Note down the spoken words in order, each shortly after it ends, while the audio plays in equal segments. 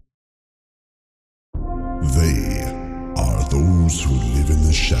They are those who live in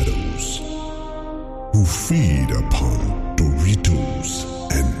the shadows, who feed upon Doritos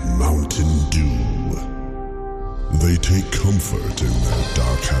and Mountain Dew. They take comfort in their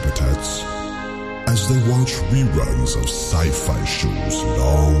dark habitats as they watch reruns of sci-fi shows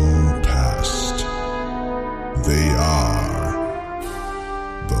long past. They are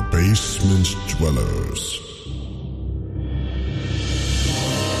the Basement Dwellers.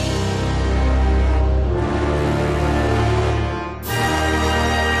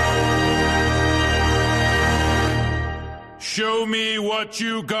 Show me what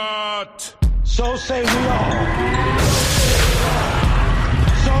you got. So say we all.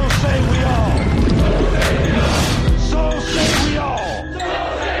 So say we all. So say we all.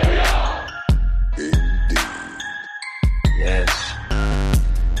 Yes.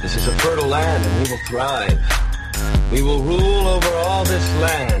 This is a fertile land and we will thrive. We will rule over all this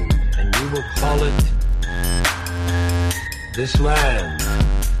land and we will call it this land.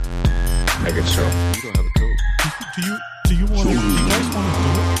 Make it so. You don't have a code. Do you guys want to do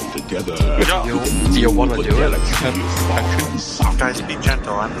it? Together. Do you want to do it? You guys be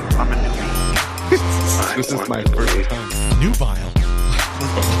gentle. I'm a newbie. This is my first time. Nubile.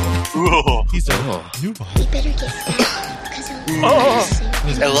 He's a nubile. You better get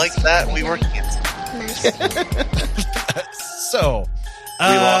I like that. We were canceled. So, we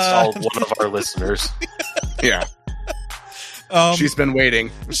lost all one of our listeners. Yeah. She's been waiting.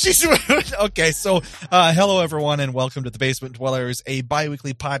 Okay, so hello everyone and welcome to the Basement Dwellers, a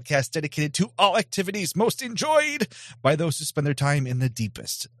bi-weekly podcast dedicated to all activities most enjoyed by those who spend their time in the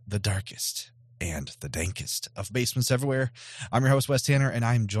deepest, the darkest, and the dankest of basements everywhere. I'm your host, Wes Tanner, and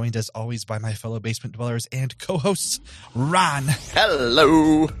I'm joined as always by my fellow Basement Dwellers and co-hosts, Ron.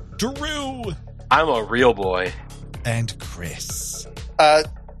 Hello. Drew. I'm a real boy. And Chris.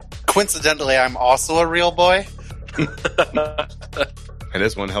 Coincidentally, I'm also a real boy. And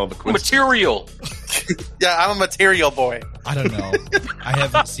this one hell of a quiz. Material. Yeah, I'm a material boy. I don't know. I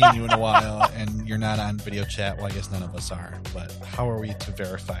haven't seen you in a while, and you're not on video chat. Well, I guess none of us are. But how are we to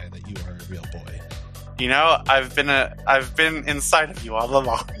verify that you are a real boy? You know, I've been inside of you all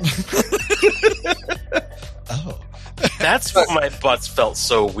along. Oh, That's why my butt's felt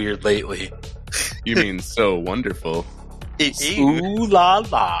so weird lately. You mean so wonderful. Ooh la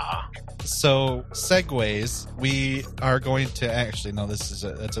la. so segues. We are going to actually no. This is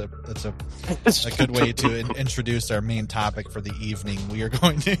that's a good way to introduce our main topic for the evening. We are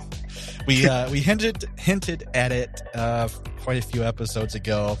going to we hinted at it quite a few episodes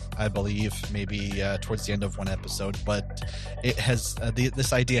ago, I believe, maybe towards the end of one episode. But it has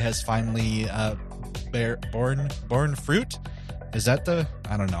this idea has finally borne fruit. Is that the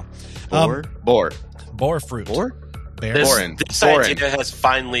I don't know. Bore fruit. This idea has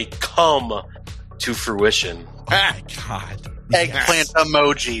finally come to fruition. Oh my god! Eggplant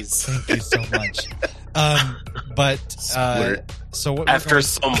emojis. Thank you so much. So what after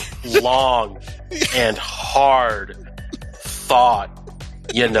some long and hard thought,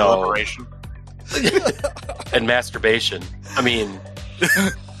 you know, and masturbation. I mean,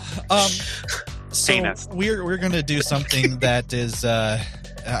 so we're going to do something that is.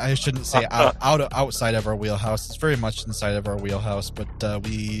 I shouldn't say outside of our wheelhouse. It's very much inside of our wheelhouse, but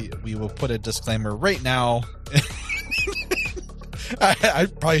we will put a disclaimer right now. I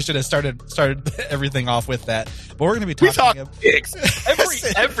probably should have started everything off with that, but we're going to be talking.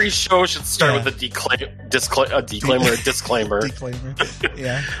 Every show should start with a disclaimer.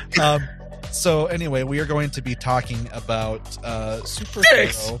 Yeah. So anyway, we are going to be talking about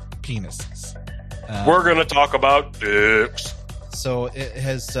superhero penises. We're going to talk about dicks. So it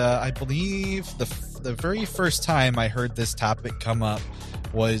has, I believe, the very first time I heard this topic come up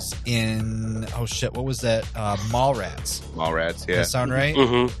was in what was that? Mallrats. Mallrats, yeah. Does that sound right?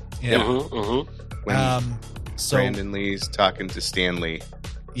 Mm-hmm. Yeah. Mm-hmm. When Brandon Lee's talking to Stanley.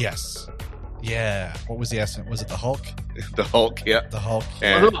 Yes. Yeah. What was the accent? Was it the Hulk? The Hulk, yeah. The Hulk.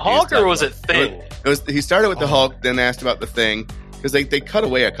 And was it Hulk or was it Thing? He started with the Hulk, then asked about the Thing. Because they cut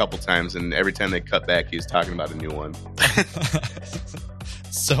away a couple times, and every time they cut back, he was talking about a new one.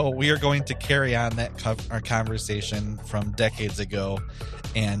 So we are going to carry on our conversation from decades ago,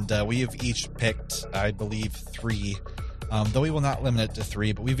 and we have each picked, I believe, 3. Though we will not limit it to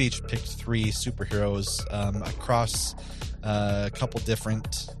 3, but we've each picked 3 superheroes across a couple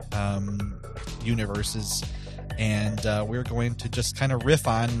different universes, and we're going to just kind of riff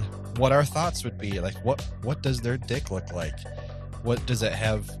on what our thoughts would be. Like, what does their dick look like? What does it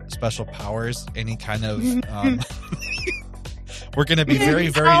have? Special powers? Any kind of? We're going to be very,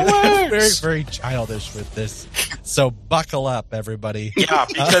 very, very, very childish with this. So buckle up, everybody. Yeah,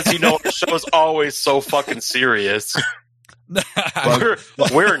 because the show's always so fucking serious. We're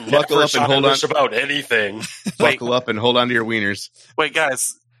Buckle never up and hold on. about anything. Buckle up and hold on to your wieners. Wait,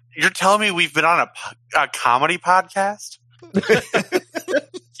 guys, you're telling me we've been on a comedy podcast?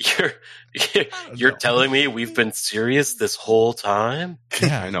 You're telling me we've been serious this whole time?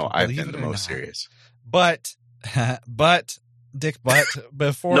 Yeah, I know. I've believe been it the or most not. serious. But Dick Butt,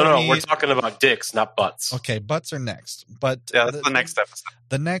 before No, we're talking about dicks, not butts. Okay, butts are next. But Yeah, that's the next episode.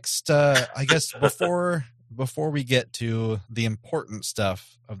 the next, I guess, before we get to the important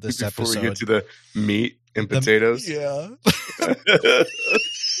stuff of this Before episode, we get to the meat and potatoes. Yeah.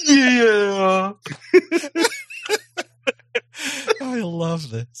 Yeah. I love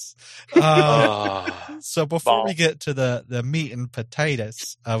this. Ah. So before we get to the meat and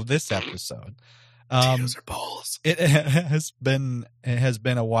potatoes of this episode, Potatoes are balls. it has been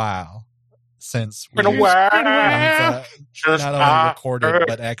a while since Been a we've, while. not only recorded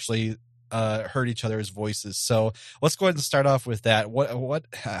but actually heard each other's voices. So let's go ahead and start off with that.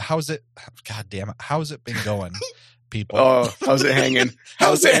 How's it? God damn it! How's it been going, people? Oh, how's it hanging?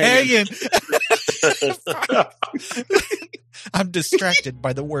 How's it hanging? I'm distracted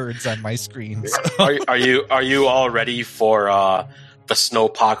by the words on my screen. Are you all ready for the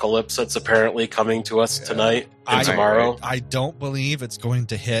snowpocalypse that's apparently coming to us tonight and tomorrow? I don't believe it's going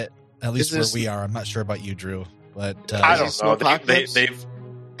to hit, at least where Is this- we are. I'm not sure about you, Drew, but I don't know. Snowpocalypse?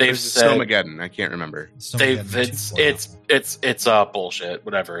 They've said Snowmageddon. I can't remember. it's bullshit.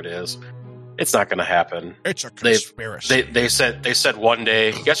 Whatever it is, it's not going to happen. It's a conspiracy. They said one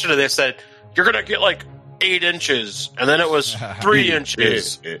day yesterday they said you're going to get like 8 inches, and then it was 3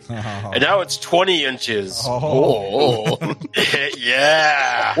 inches, and now it's 20 inches. Oh.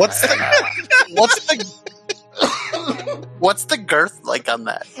 Yeah. What's the girth like on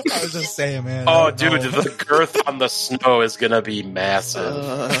that? I was just saying, man. Oh, I don't dude, know. the girth on the snow is going to be massive.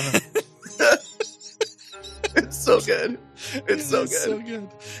 It's so good. It's so It's good.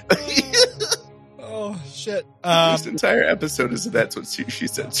 Oh shit! This entire episode is that's what she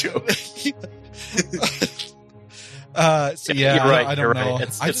said joke. So yeah, you're right. I You're don't know. right.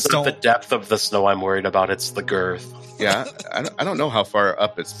 It's I just not don't. the depth of the snow I'm worried about. It's the girth. Yeah, I don't know how far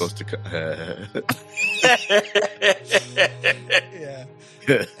up it's supposed to come. Yeah.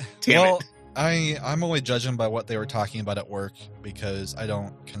 Damn Well, it. I'm only judging by what they were talking about at work because I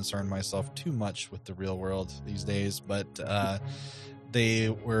don't concern myself too much with the real world these days. But they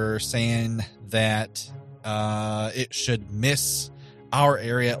were saying that it should miss our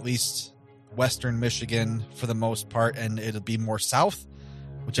area, at least Western Michigan, for the most part, and it'll be more south,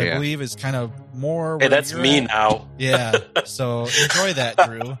 which I believe is kind of more. Hey, where that's you're me at. now. Yeah. So enjoy that,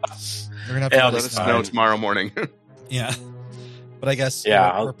 Drew. You're gonna have to Yeah, let Let us us know. know tomorrow morning. Yeah. But I guess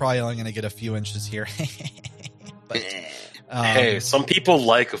Yeah, we're probably only going to get a few inches here. But, Hey, some people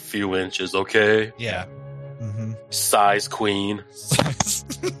like a few inches, okay? yeah. Mm-hmm. Size queen.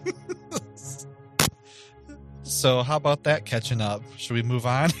 So how about that catching up? Should we move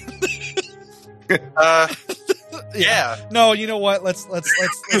on? Yeah. No, you know what? Let's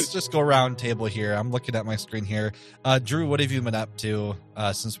just go round table here. I'm looking at my screen here. Drew, what have you been up to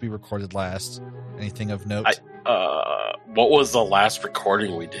since we recorded last? Anything of note? What was the last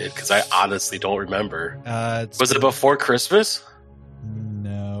recording we did? Because I honestly don't remember. Was it before Christmas?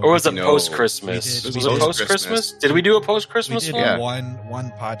 No. Or was it No. post-Christmas? We Was did it post-Christmas. post-Christmas? Did we do a We post-Christmas did one? Yeah.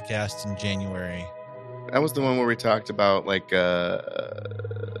 one podcast in January. That was the one where we talked about like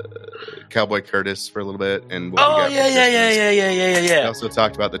Cowboy Curtis for a little bit, and what we Oh, got for yeah. Christmas. We Yeah. also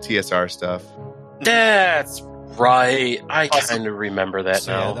talked about the TSR stuff. That's right. I Awesome. kind of remember that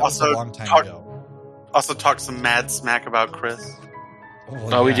So, yeah, now. that was a Also, long time talk- ago. Also talk some mad smack about Chris.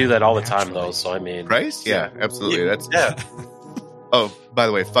 Oh, we yeah, do that all the time, naturally. though, so I mean... Price? Yeah, absolutely. That's Yeah. Oh, by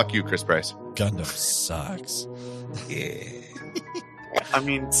the way, fuck you, Chris Price. Gundam sucks. Yeah. I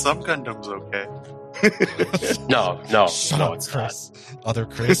mean, some Gundam's okay. No, Shut up, it's Chris. Other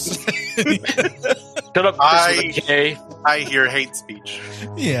Chris. not. Shut up, Chris with a K. I hear hate speech.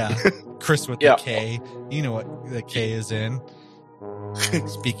 Yeah. Chris with Yeah. the K. You know what the K is in.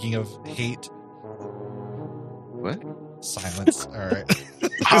 Speaking of hate, What? silence. All right.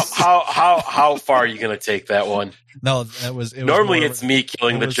 How far are you going to take that one? No, it was Normally more it's me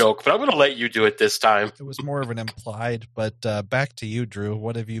killing it the was- joke, but I'm going to let you do it this time. It was more of an implied, but back to you, Drew.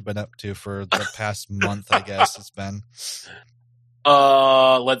 What have you been up to for the past month, I guess it's been?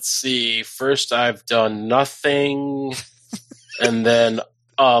 Let's see. First, I've done nothing, and then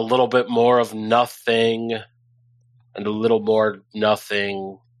a little bit more of nothing, and a little more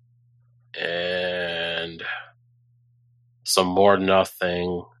nothing, and some more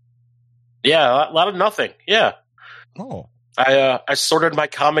nothing. Yeah, a lot of nothing. Yeah. Oh, I sorted my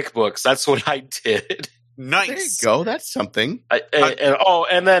comic books. That's what I did. Nice. There you go. That's something.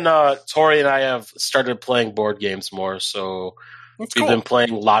 And then Tori and I have started playing board games more. So That's we've cool. been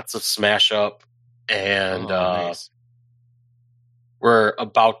playing lots of Smash Up, and Nice. we're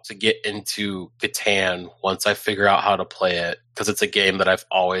about to get into Catan once I figure out how to play it, because it's a game that I've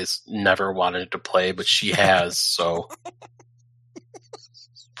always never wanted to play, but she has. So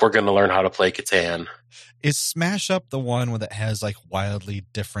we're going to learn how to play Catan. is Smash Up the one that has like wildly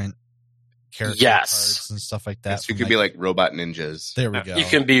different character Yes. cards and stuff like that? Yes, you from, could be like robot ninjas. there we go. You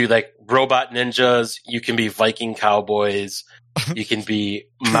can be like robot ninjas. You can be Viking cowboys. You can be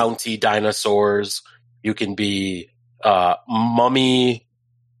Mountie dinosaurs. You can be mummy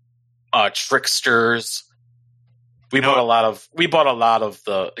tricksters. We bought a lot of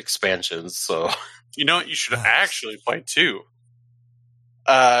the expansions. So You know what you should Nice. actually play too?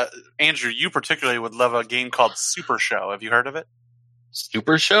 Andrew, you particularly would love a game called Super Show. Have you heard of it?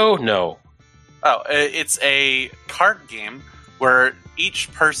 Super Show? No. Oh, it's a card game where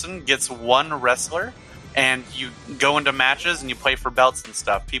each person gets one wrestler, and you go into matches and you play for belts and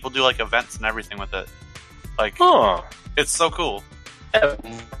stuff. People do like events and everything with it. Like, Huh. it's so cool. Yeah,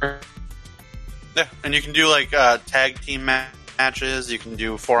 and you can do like tag team matches. You can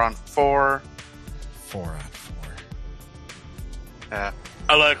do 4-on-4. 4-on-4. Yeah,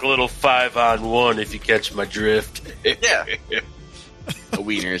 I like a little 5-on-1 if you catch my drift. yeah. The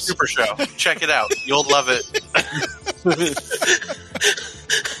wieners. Super Show. Check it out. You'll love it.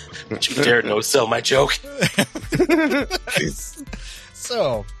 Don't you dare no sell my joke.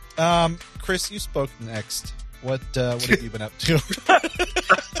 So, Chris, you spoke next. What have you been up to?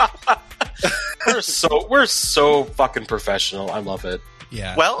 We're so fucking professional. I love it.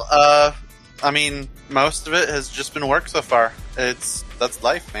 Yeah. Well, I mean, most of it has just been work so far. That's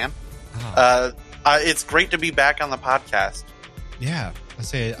life, man. Oh, It's great to be back on the podcast. yeah. I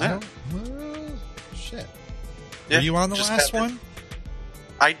say, I Yeah. don't. Well, shit. Yeah, Were you on the just last happened. one?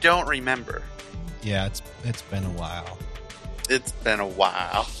 I don't remember. Yeah, it's been a while. It's been a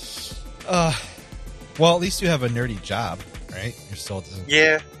while. Well, at least you have a nerdy job, right? You're still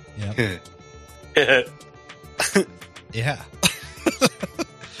Yeah. Yeah. Yeah.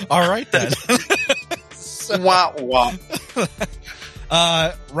 All right then. Wah, wah.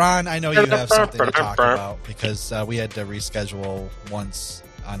 Ron, I know you have something to talk about because we had to reschedule once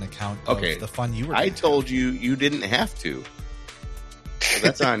on account of Okay. the fun you were. I gonna told have. you didn't have to. So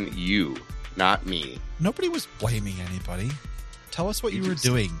that's on you, not me. Nobody was blaming anybody. Tell us what you were just-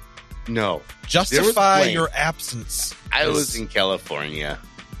 doing. No. Justify blame. your absence. I was in California.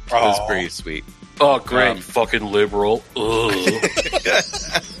 It was Oh. pretty sweet. Oh, great. Um, You fucking liberal. Ugh.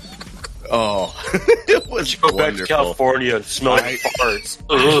 Oh, it was Go back to wonderful. California and smell like farts.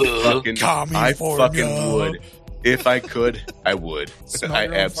 Ugh. Fucking, California. I fucking would. If I could, I would. Smell I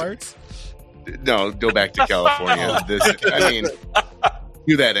your own absolutely. farts? No, go back to California. I mean,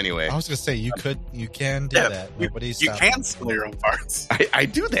 do that anyway. I was gonna say you can do Yeah, that. You Nobody's can stopping smell your own parts. I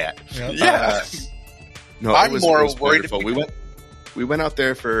do that. Yep. Yeah. No, I'm it was, more it was worried if wonderful. We went out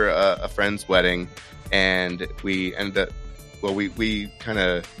there for a friend's wedding, and we ended up. Well, we kind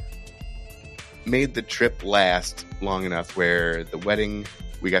of made the trip last long enough where the wedding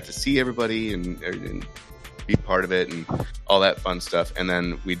we got to see everybody and be part of it and all that fun stuff, and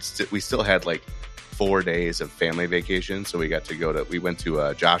then we still had like 4 days of family vacation, so we went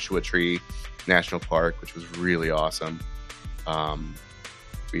to Joshua Tree National Park, which was really awesome.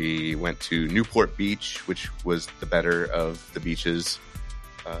 We went to Newport Beach, which was the better of the beaches,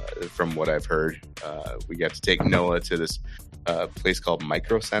 from what I've heard. We got to take Noah to this place called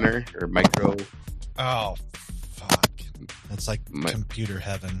Micro Center or Micro Oh, fuck! That's like My- computer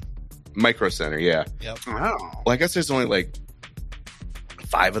heaven. Micro Center. Yeah. Yep. Oh. Well, I guess there's only like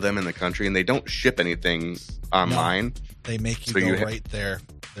 5 of them in the country, and they don't ship anything online. They make you So go you right there.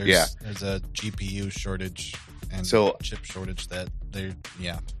 There's, Yeah. There's a GPU shortage and So- chip shortage that they're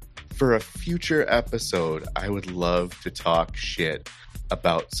For a future episode, I would love to talk shit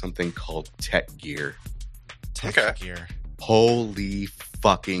about something called tech gear. tech Okay. gear. Holy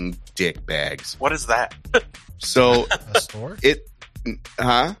fucking dick bags. What is that? So A store? it,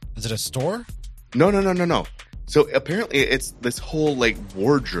 huh? Is it a store? No. So apparently it's this whole like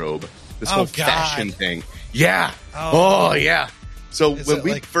wardrobe, this Oh, whole God. fashion thing. Yeah. Oh, yeah. So Is when it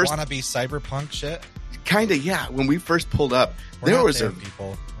we like first, wannabe cyberpunk shit? kind of, yeah, when we first pulled up, We're there not was there, a,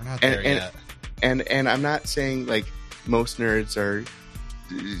 people. We're not and- there and- yet. and I'm not saying like most nerds are,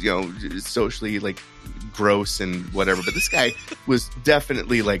 socially like gross and whatever, but this guy was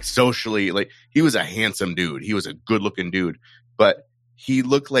definitely like socially, like he was a handsome dude. He was a good looking dude, but he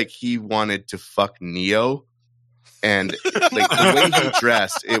looked like he wanted to fuck Neo. And like the way he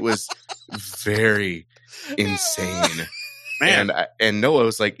dressed, it was very insane. Man. And Noah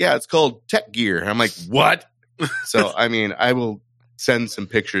was like, yeah, it's called tech gear. And I'm like, what? So, I mean, I will send some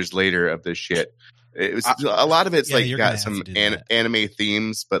pictures later of this shit. It was a lot of it's like got some anime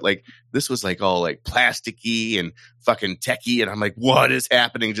themes, but like this was like all like plasticky and fucking techie. And I'm like, what is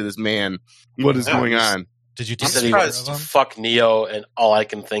happening to this man? What is going on? Did you He said he wants to fuck Neo, and all I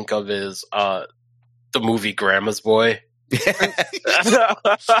can think of is the movie Grandma's Boy.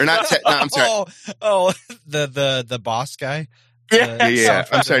 Or not no, I'm sorry. The boss guy. Yeah.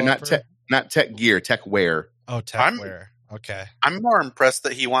 I'm sorry, not tech gear, tech wear. Oh, tech wear. Okay. I'm more impressed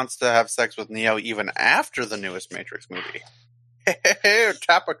that he wants to have sex with Neo even after the newest Matrix movie.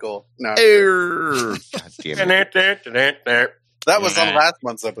 Topical. No. God damn it. That was on last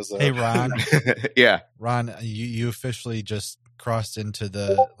month's episode. Hey, Ron. Yeah. Ron, you officially just crossed into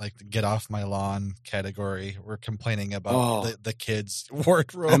the get off my lawn category. We're complaining about the kids'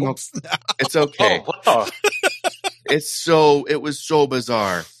 wardrobes. It's okay. It was so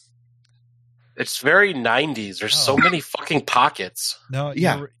bizarre. It's very 90s. There's so many fucking pockets. No,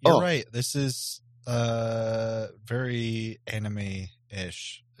 you're right. This is very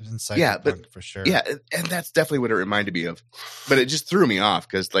anime-ish. But for sure. Yeah, and that's definitely what it reminded me of. But it just threw me off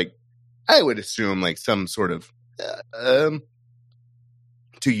because, like, I would assume like some sort of,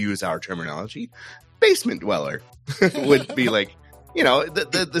 to use our terminology, basement dweller would be like, you know,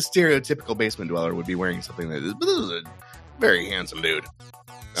 the stereotypical basement dweller would be wearing something that is, but this is a very handsome dude.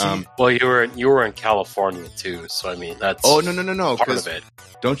 Well, you were in California too, so I mean that's no. Part of it.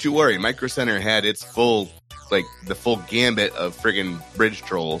 Don't you worry, Micro Center had its full, like the full gambit of friggin' bridge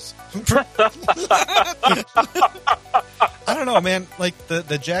trolls. I don't know, man. Like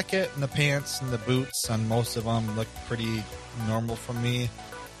the jacket and the pants and the boots on most of them look pretty normal for me,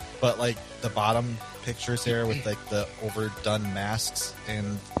 but like the bottom pictures here with like the overdone masks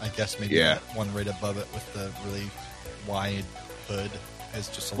and I guess maybe that one right above it with the really wide hood. Is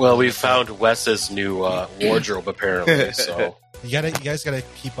just we found Wes's new wardrobe apparently. So you guys gotta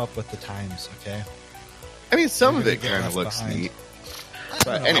keep up with the times, okay? I mean, some of it kind of looks neat.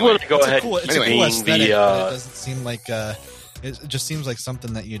 But anyway, it's a cool aesthetic, but it doesn't seem like it just seems like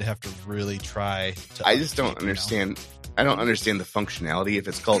something that you'd have to really try. I just don't understand. I don't understand the functionality. If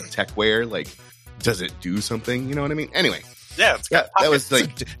it's called tech wear, like, does it do something? You know what I mean? Anyway. Yeah, it's got that was like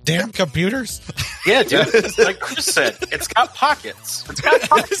damn computers. Yeah, dude. Like Chris said, it's got pockets. It's got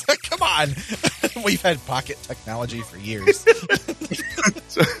pockets. Come on, we've had pocket technology for years.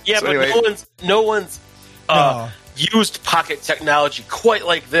 Anyway. no one's used pocket technology quite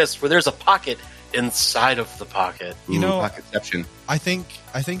like this, where there's a pocket inside of the pocket. You know, pocketception. I think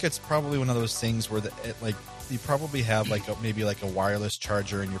it's probably one of those things where you probably have maybe a wireless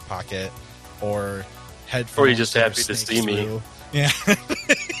charger in your pocket or headphones. Or you're just happy to see me. Yeah.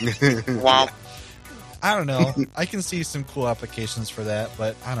 Wow. I don't know. I can see some cool applications for that,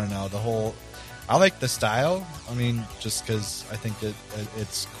 but I don't know. I like the style. I mean, just because I think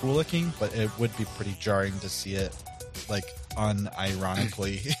it's cool looking, but it would be pretty jarring to see it like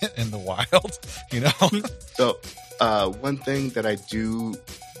unironically in the wild, you know? So, one thing that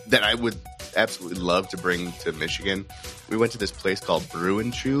I would absolutely love to bring to Michigan, we went to this place called Brew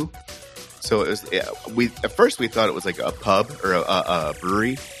and Chew. So it was. At first we thought it was like a pub or a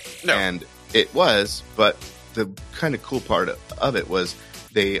brewery, and it was. But the kind of cool part of it was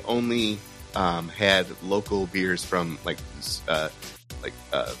they only had local beers from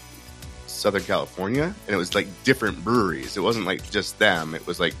Southern California, and it was like different breweries. It wasn't like just them. It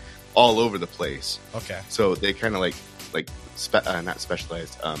was like all over the place. Okay. So they kind of not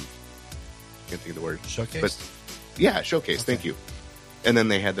specialized. Can't think of the word. Showcase. But yeah, showcase. Okay. Thank you. And then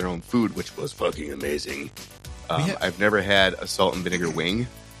they had their own food, which was fucking amazing. I've never had a salt and vinegar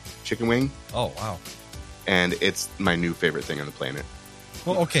chicken wing. Oh, wow. And it's my new favorite thing on the planet.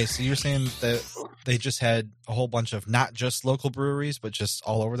 Well, okay, so you're saying that they just had a whole bunch of not just local breweries, but just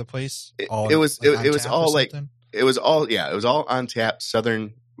all over the place? It was all on tap,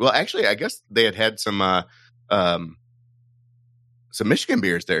 Southern. Well, actually, I guess they had some Michigan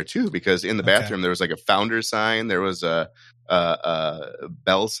beers there too, because in the bathroom there was like a founder sign, there was a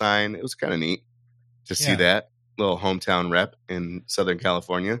bell sign. It was kind of neat to see that little hometown rep in Southern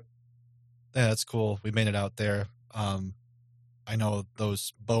California. Yeah, that's cool. We made it out there. I know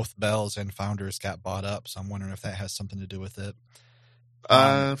both bells and founders got bought up, so I'm wondering if that has something to do with it.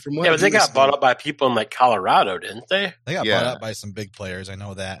 But they got bought up by people in like Colorado, didn't they? They got bought up by some big players. I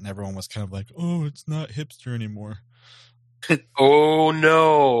know that, and everyone was kind of like, "Oh, it's not hipster anymore." Oh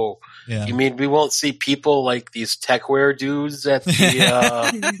no! Yeah. You mean we won't see people like these techwear dudes at the?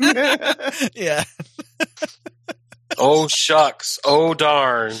 Yeah. Oh shucks. Oh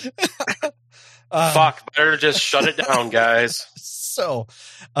darn. Fuck. Better just shut it down, guys. So,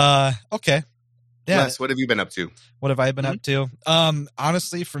 okay. Yeah. Les, what have you been up to? What have I been up to?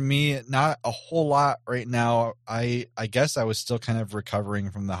 Honestly, for me, not a whole lot right now. I guess I was still kind of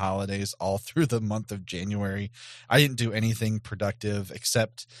recovering from the holidays all through the month of January. I didn't do anything productive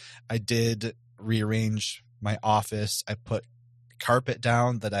except I did rearrange my office. I put carpet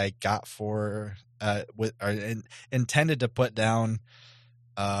down that I got for intended to put down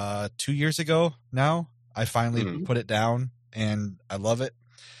 2 years ago. Now I finally put it down, and I love it.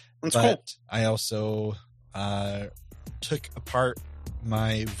 That's but cool. I also took apart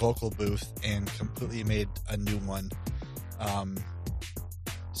my vocal booth and completely made a new one.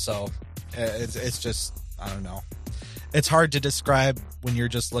 So it's just, I don't know. It's hard to describe when you're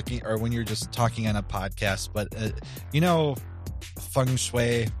just looking or when you're just talking on a podcast, but feng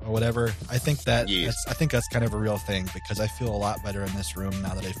shui or whatever. I think that's kind of a real thing because I feel a lot better in this room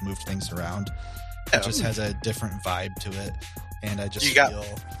now that I've moved things around. It just has a different vibe to it, and I just feel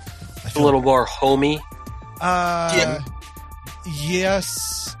a little more homey.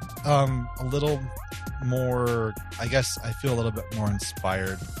 Yes. A little more. I guess I feel a little bit more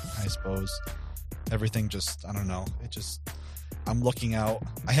inspired. I suppose everything just. I don't know. It just. I'm looking out.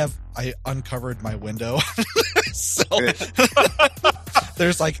 I uncovered my window, so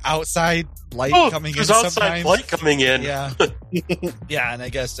there's like outside light coming in. There's sometimes. outside light coming in. Yeah, yeah. And I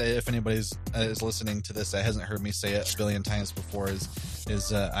guess if anybody's is listening to this that hasn't heard me say it a billion times before,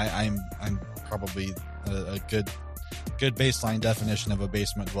 I'm probably a good baseline definition of a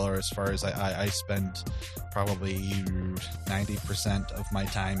basement dweller. As far as I spend probably 90% of my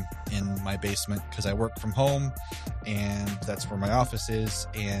time in my basement because I work from home and that's where my office is,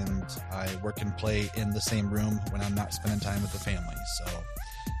 and I work and play in the same room when I'm not spending time with the family. So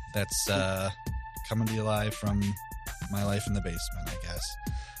that's coming to you live from my life in the basement, I guess.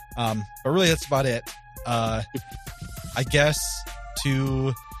 But really that's about it. I guess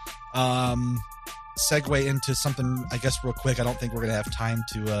to segue into something, I guess, real quick. I don't think we're gonna have time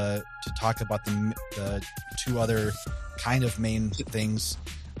to talk about the two other kind of main things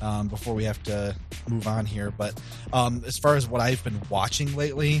before we have to move on here. But as far as what I've been watching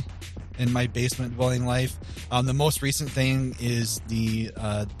lately in my basement dwelling life, the most recent thing is the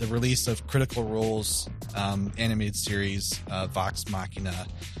release of Critical Role's animated series, Vox Machina.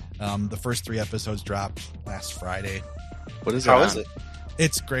 The first 3 episodes dropped last Friday. What is How is it?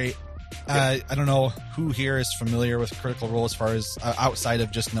 It's great. I don't know who here is familiar with Critical Role as far as outside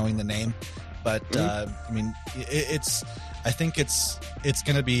of just knowing the name, but I mean, I think it's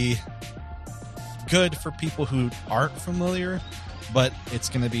going to be good for people who aren't familiar, but it's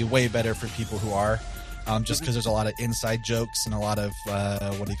going to be way better for people who are, just because there's a lot of inside jokes and a lot of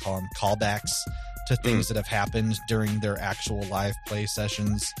callbacks to things that have happened during their actual live play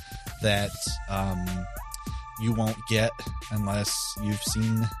sessions that you won't get unless you've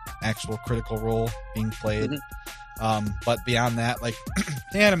seen actual Critical Role being played. But beyond that, like,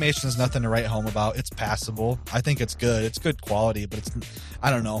 the animation is nothing to write home about. It's passable. I think it's good. It's good quality, but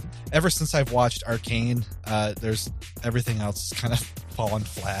I don't know. Ever since I've watched Arcane, there's everything else is kind of fallen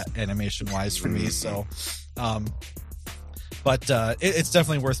flat animation wise for me. So, but it's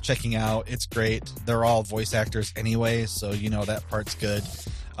definitely worth checking out. It's great. They're all voice actors anyway, so that part's good.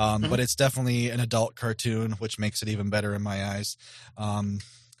 But it's definitely an adult cartoon, which makes it even better in my eyes.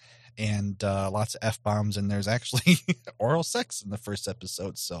 And lots of F-bombs, and there's actually oral sex in the first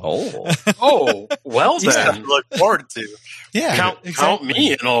episode. So, well then, to look forward to. Yeah, count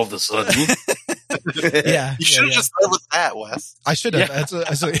me in all of a sudden. Yeah, you should have just started with that, Wes. I should have.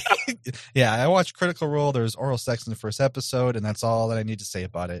 Yeah, I watched Critical Role. There's oral sex in the first episode, and that's all that I need to say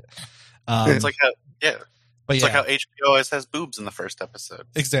about it. It's like like how HBO always has boobs in the first episode.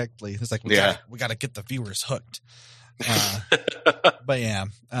 Exactly. It's like we got to get the viewers hooked. But yeah,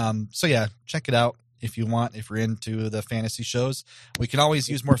 so yeah, check it out if you want. If you're into the fantasy shows, we can always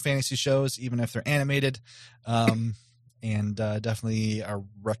use more fantasy shows, even if they're animated. And definitely a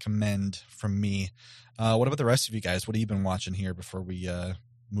recommend from me. What about the rest of you guys? What have you been watching here before we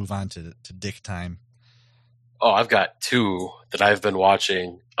move on to Dick time? Oh, I've got 2 that I've been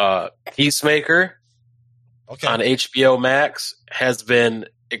watching. Peacemaker on HBO Max has been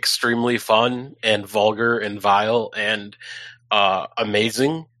extremely fun and vulgar and vile and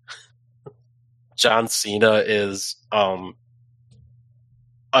amazing. John Cena is a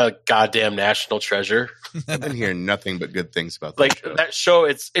goddamn national treasure. I've been hearing nothing but good things about that like show. That show.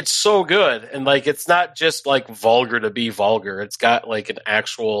 It's so good, and like it's not just like vulgar to be vulgar. It's got like an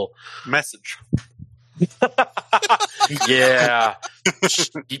actual message. Yeah.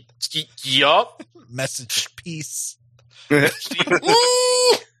 Yup. Message peace.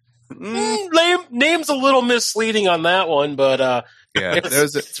 Name's a little misleading on that one, but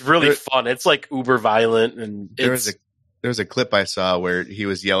it's really fun. It's like uber violent, and there's a clip I saw where he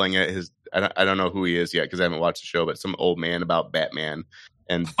was yelling at his. I don't know who he is yet because I haven't watched the show, but some old man about Batman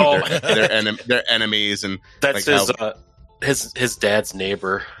and their enemies, and that's like his dad's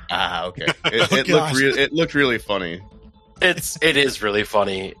neighbor. Ah, okay. It looked really funny. It is really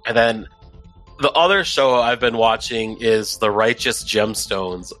funny, and then. The other show I've been watching is The Righteous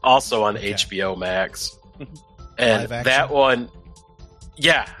Gemstones, also on HBO Max. And that one,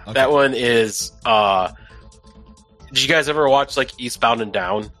 that one is, did you guys ever watch like Eastbound and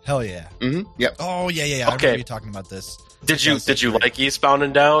Down? Hell yeah. Mm-hmm. Yep. Oh, yeah. Okay. I remember you talking about this. Did you like Eastbound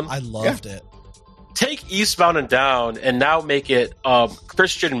and Down? I loved it. Take Eastbound and Down and now make it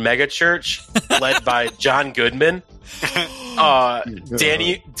Christian megachurch led by John Goodman.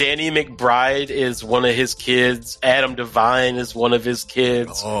 Danny McBride is one of his kids. Adam Devine is one of his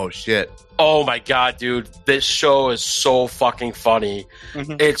kids. Oh shit! Oh my god, dude! This show is so fucking funny.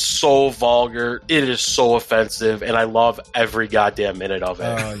 Mm-hmm. It's so vulgar. It is so offensive, and I love every goddamn minute of it.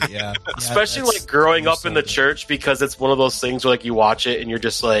 Oh yeah, especially like growing up in the church, because it's one of those things where like you watch it and you're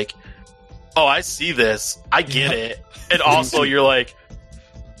just like, oh, I see this, I get it, and also you're like,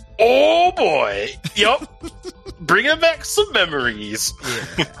 oh boy, yep. Bringing back some memories.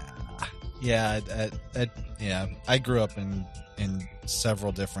 Yeah, I grew up in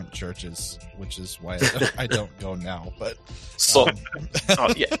several different churches, which is why I don't go now. But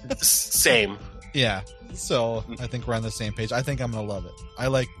same. Yeah, so I think we're on the same page. I think I'm gonna love it. I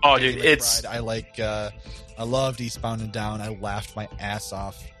like. Oh, dude, it's. I like. I loved Eastbound and Down. I laughed my ass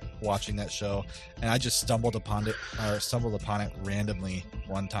off watching that show, and I just stumbled upon it randomly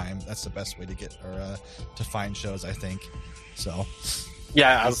one time. That's the best way to get or to find shows, I think. So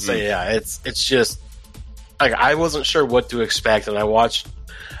yeah, I would say it's just like I wasn't sure what to expect, and I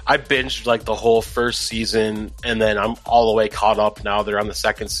binged like the whole first season, and then I'm all the way caught up now. They're on the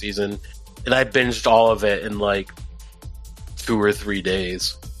second season, and I binged all of it in like 2 or 3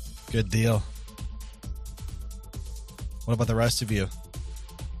 days. Good deal. What about the rest of you?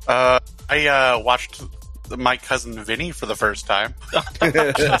 I watched My Cousin Vinny for the first time.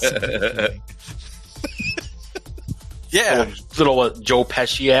 Yeah. Little Joe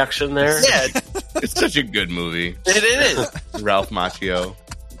Pesci action there. Yeah. It's such a good movie. It is. Ralph Macchio.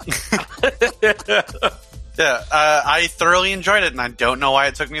 Yeah, I thoroughly enjoyed it, and I don't know why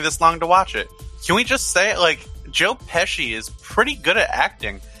it took me this long to watch it. Can we just say, like, Joe Pesci is pretty good at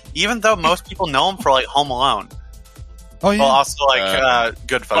acting, even though most people know him for, like, Home Alone. Oh, yeah. Well, also, like,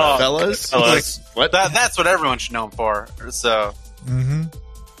 Goodfellas. Fellas? What? That's what everyone should know him for. So,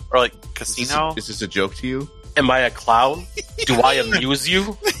 or, like, Casino. Is this a joke to you? Am I a clown? Do I amuse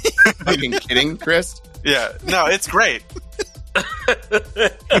you? Are you kidding, Chris? Yeah. No, it's great.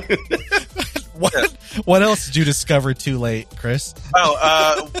 What else did you discover too late, Chris?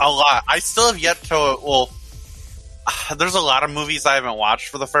 Oh, a lot. I still have yet to. Well, there's a lot of movies I haven't watched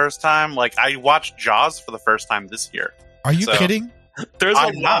for the first time. Like I watched Jaws for the first time this year. Are you kidding? There's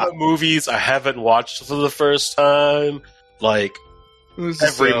a lot of movies I haven't watched for the first time. Like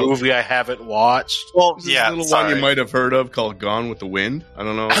every movie I haven't watched. Well, There's a little one you might have heard of called Gone with the Wind. I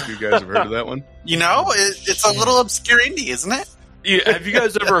don't know if you guys have heard of that one. You know, it's a little obscure indie, isn't it? Yeah, have you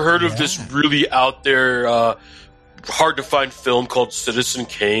guys ever heard of this really out there, hard to find film called Citizen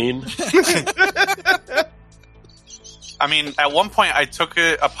Kane? I mean, at one point I took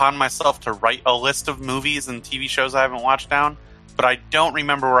it upon myself to write a list of movies and TV shows I haven't watched down, but I don't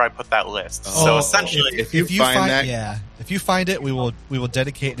remember where I put that list. So essentially, if you find that, if you find it, we will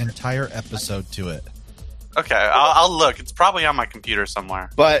dedicate an entire episode to it. Okay, I'll look. It's probably on my computer somewhere.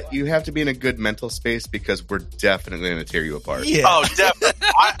 But you have to be in a good mental space because we're definitely going to tear you apart. Yeah. Oh, definitely.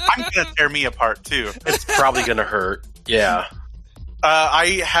 I'm going to tear me apart too. It's probably going to hurt. Yeah.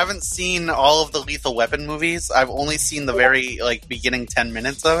 I haven't seen all of the Lethal Weapon movies. I've only seen the very beginning 10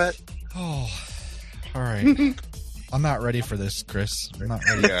 minutes of it. Oh, all right. I'm not ready for this, Chris. I'm not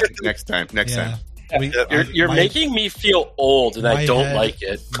ready. Yeah, next time. You're making me feel old, and I don't like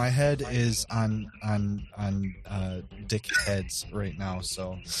it. My head is on dick heads right now.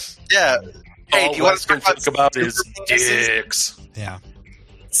 So yeah. Hey, all do you want to talk about is dicks? Yeah.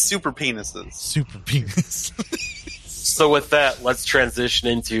 Super penises. Super penis. So with that, let's transition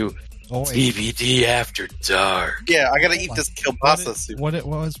into TBD After Dark. Yeah, I gotta eat this kielbasa soup. What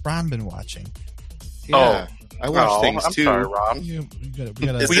has Ron been watching? Yeah. I watch things I'm too. sorry, Rob.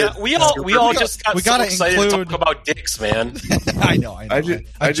 We all just got so excited to talk about dicks, man. I know.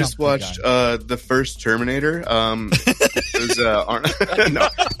 I just watched the first Terminator. It was no.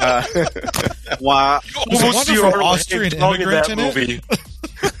 Wow. Was a wonderful Austrian immigrant in movie.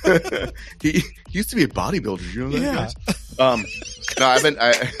 He used to be a bodybuilder. Did you know that? Yeah. Guys? No,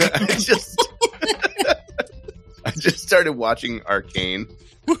 I just started watching Arcane.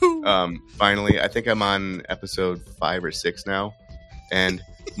 Finally, I think I'm on episode 5 or 6 now, and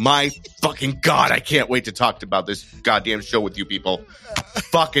my fucking god, I can't wait to talk about this goddamn show with you people.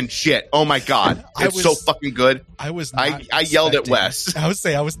 Fucking shit! Oh my god, it's so fucking good. I yelled at Wes. I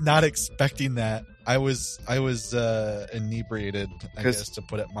was not expecting that. I was inebriated, I guess, to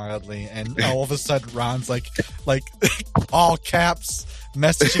put it mildly, and all of a sudden Ron's like all caps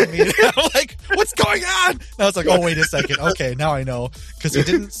messaging me. I'm like, what's going on? And I was like, oh, wait a second. Okay, now I know, because he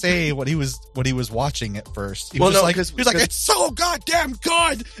didn't say what he was watching at first. He was like, it's so goddamn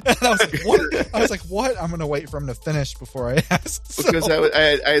good. And I was like, what? I was like, what? I'm gonna wait for him to finish before I ask. Because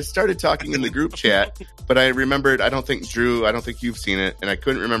I had started talking in the group chat, but I remembered. I don't think you've seen it, and I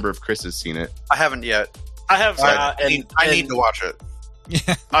couldn't remember if Chris has seen it. I haven't yet. I have, I need to watch it.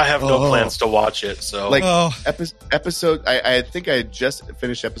 Yeah. I have no plans to watch it. So, episode, I think I just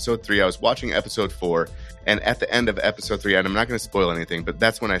finished episode 3. I was watching episode 4, and at the end of episode 3, and I'm not going to spoil anything, but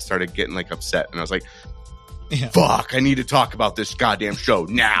that's when I started getting upset, and I was like, "Fuck! I need to talk about this goddamn show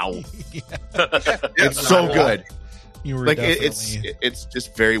now." It's so good. You were it's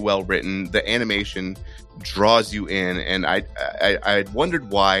just very well written. The animation draws you in, and I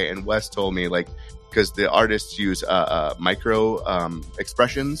wondered why, and Wes told me because the artists use micro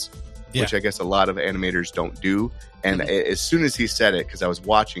expressions, which I guess a lot of animators don't do. And as soon as he said it, because I was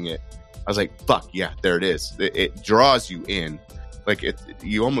watching it, I was like, "Fuck yeah, there it is!" It draws you in.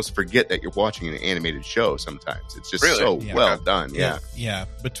 You almost forget that you're watching an animated show. Sometimes it's just well done. Yeah.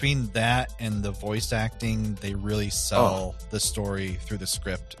 Between that and the voice acting, they really sell the story through the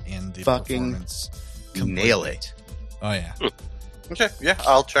script and the performance. Nail it. Oh yeah. Okay, yeah,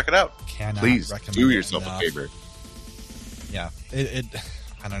 I'll check it out. Please do yourself a favor. Yeah, it.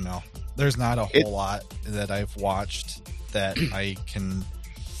 I don't know. There's not a whole lot that I've watched that I can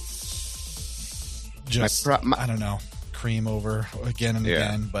just I don't know, cream over again and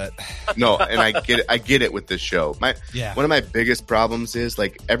again. But no, and I get it with this show. One of my biggest problems is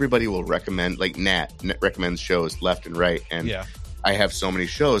everybody will recommend Nat recommends shows left and right, and I have so many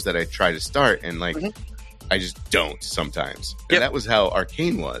shows that I try to start and I just don't sometimes. And that was how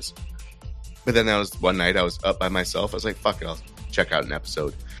Arcane was. But then that was one night I was up by myself. I was like, fuck it, I'll check out an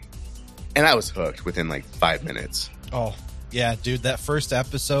episode. And I was hooked within 5 minutes. Oh, yeah, dude, that first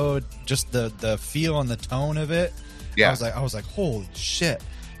episode, just the feel and the tone of it. Yeah. I was like, holy shit.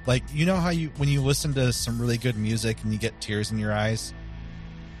 You know how when you listen to some really good music and you get tears in your eyes?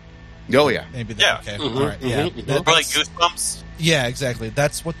 Oh, yeah. Maybe that. Yeah. Okay. All right. Yeah. Goosebumps. Yeah, exactly.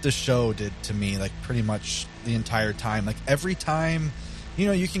 That's what the show did to me, pretty much the entire time. Every time,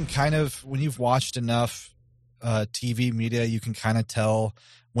 you can kind of, when you've watched enough TV media, you can kind of tell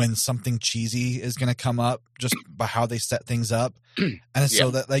when something cheesy is going to come up just by how they set things up. And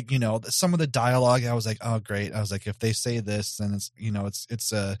so that, some of the dialogue, I was like, oh, great. I was like, if they say this, then it's,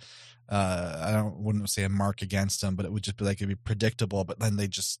 it's a, wouldn't say a mark against them, but it would just be it'd be predictable. But then they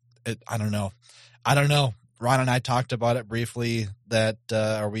just, I don't know. Ron and I talked about it briefly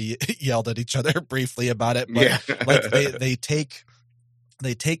or we yelled at each other briefly about it. But they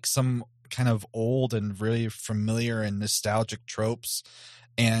take some kind of old and really familiar and nostalgic tropes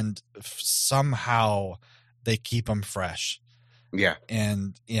and somehow they keep them fresh. Yeah.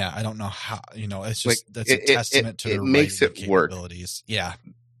 And I don't know how, it's just, that's a testament to their makes it capabilities. Work. Yeah.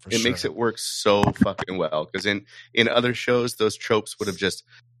 It makes it work so fucking well. Because in other shows, those tropes would have just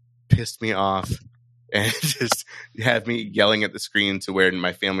pissed me off and just have me yelling at the screen to where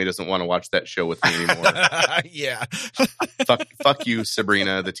my family doesn't want to watch that show with me anymore. Yeah. Fuck you,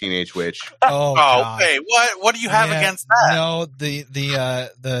 Sabrina, the Teenage Witch. Oh, hey, what do you have against that? No, the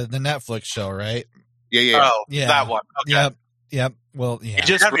Netflix show, right? Yeah. Oh, yeah. That one. Okay. Yep. Well, yeah. He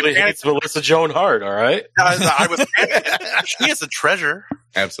just really hates Melissa Joan Hart, all right? I was she is a treasure.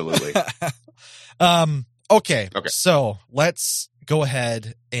 Absolutely. Okay. So let's go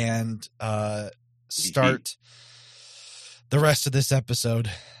ahead and start the rest of this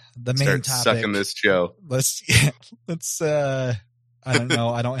episode. The main topic. Sucking this show. Let's I don't know.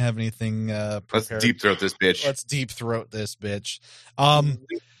 I don't have anything prepared. Let's deep throat this bitch.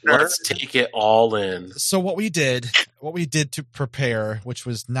 Let's take it all in. So what we did to prepare, which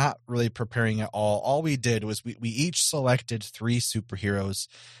was not really preparing at all we did was we each selected 3 superheroes,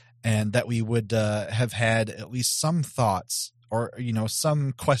 and that we would have had at least some thoughts or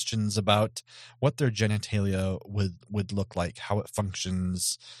some questions about what their genitalia would look like, how it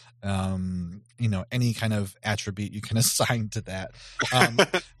functions, any kind of attribute you can assign to that.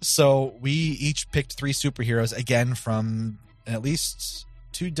 So we each picked 3 superheroes, again from at least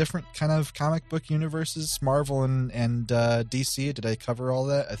 2 different kind of comic book universes, Marvel and DC. Did I cover all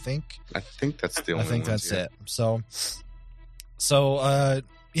that? I think that's the only. I think ones, that's yeah. it. So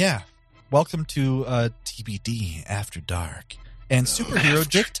yeah. Welcome to TBD After Dark and Superhero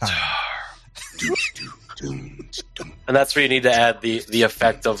Genitalia. And that's where you need to add the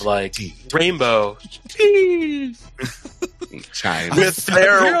effect of like rainbow. Chime. With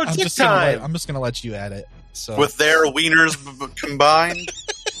their I'm just gonna let you add it. So with their wieners combined.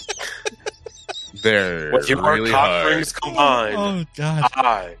 They're with your really cock hard. rings combined. Oh God.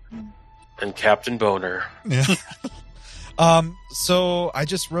 I and Captain Boner. Yeah. So I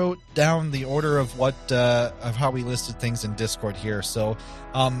just wrote down the order of of how we listed things in Discord here. So,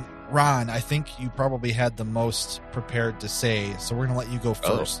 Ron, I think you probably had the most prepared to say, so we're gonna let you go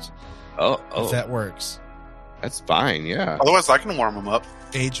first. If that works. That's fine. Yeah. Otherwise, I can warm them up.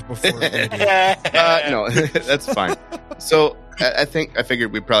 Age before radio. No, that's fine. So I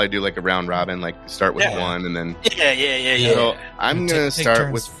figured we'd probably do like a round robin, like start with one and then. Yeah. So I'm gonna Take start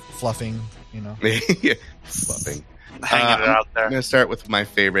turns with fluffing. fluffing. Hanging it out there. I'm going to start with my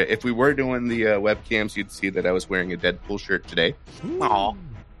favorite. If we were doing the webcams, you'd see that I was wearing a Deadpool shirt today. Aw.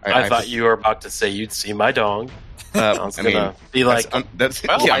 I thought you were about to say you'd see my dong. I was gonna be like, that's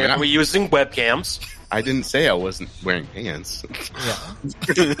well, yeah, why are we using webcams? I didn't say I wasn't wearing pants. Yeah.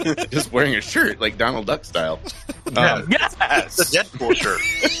 Just wearing a shirt like Donald Duck style. Yes, The Deadpool shirt.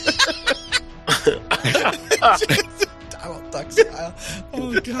 Donald Duck style.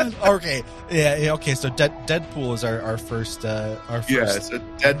 Oh God. Okay. Yeah. Okay. So Deadpool is our first. Our first. Yeah. So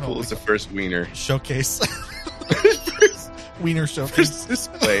Deadpool is the first wiener showcase. Wiener showcase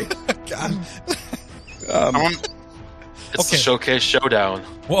display. God. It's the showcase showdown.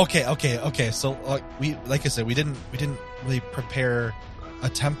 Well, okay. So, like I said, we didn't really prepare a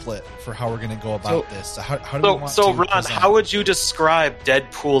template for how we're going to go about this. So how do we want to Ron, present? how would you describe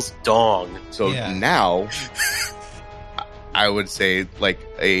Deadpool's dong? So now, I would say like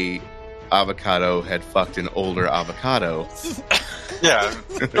a avocado had fucked an older avocado. Yeah.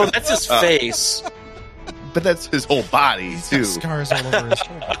 No, that's his face. But that's his whole body He's too. got scars all over his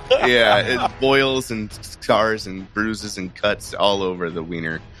whole body. Yeah, it boils and scars and bruises and cuts all over the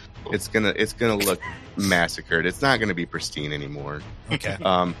wiener. It's gonna look massacred. It's not gonna be pristine anymore. Okay.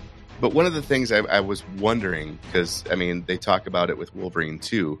 But one of the things I was wondering, because I mean they talk about it with Wolverine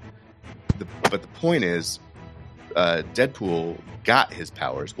too, but the point is, Deadpool got his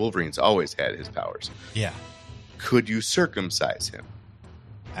powers. Wolverine's always had his powers. Yeah. Could you circumcise him?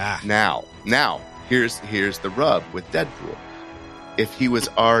 Now. Here's the rub with Deadpool. If he was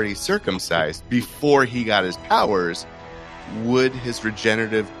already circumcised before he got his powers, would his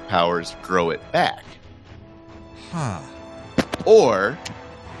regenerative powers grow it back? Huh. Or,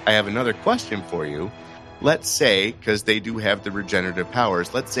 I have another question for you. Let's say, because they do have the regenerative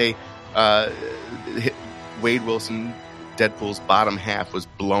powers, let's say Wade Wilson, Deadpool's bottom half was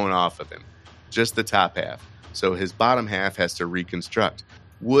blown off of him. Just the top half. So his bottom half has to reconstruct.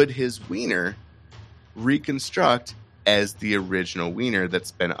 Would his wiener reconstruct as the original wiener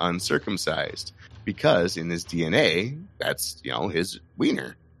that's been uncircumcised? Because in his DNA, that's, his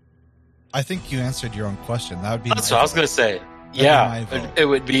wiener. I think you answered your own question. That would be. That's what I was going to say. Yeah, it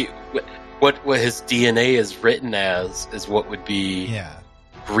would be what his DNA is written as is what would be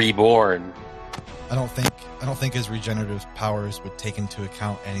reborn. I don't think his regenerative powers would take into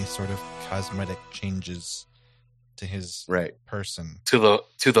account any sort of cosmetic changes to his person, to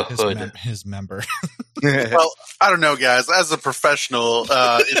the hood, his member. Well, I don't know, guys. As a professional in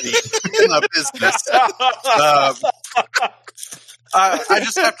the business, I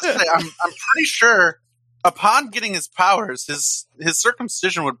just have to say, I'm pretty sure upon getting his powers, his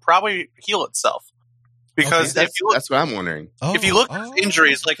circumcision would probably heal itself. Because that's what I'm wondering. If you look at his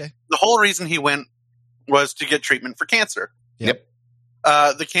injuries, the whole reason he went was to get treatment for cancer. Yep.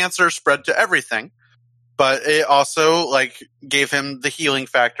 The cancer spread to everything. But it also gave him the healing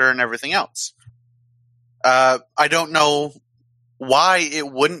factor and everything else. I don't know why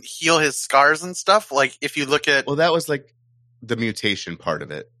it wouldn't heal his scars and stuff. Like if you look at, that was the mutation part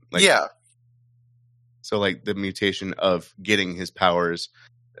of it. So the mutation of getting his powers.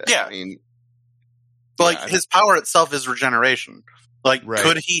 Yeah. I mean, his power itself is regeneration.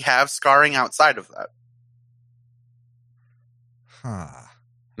 Could he have scarring outside of that? Huh.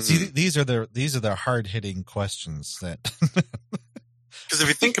 See, these are the hard hitting questions that Because if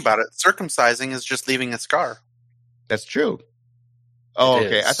you think about it, circumcising is just leaving a scar. That's true. Oh, It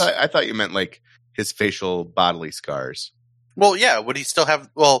okay. is. I thought you meant like his facial bodily scars. Well, yeah. Would he still have?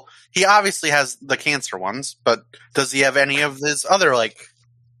 Well, he obviously has the cancer ones, but does he have any of his other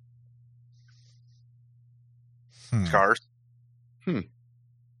scars?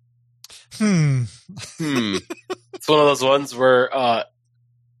 It's one of those ones where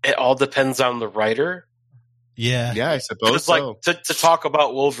it all depends on the writer. Yeah. Yeah, I suppose It's like so. to talk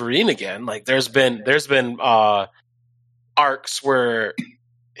about Wolverine again. Like there's been arcs where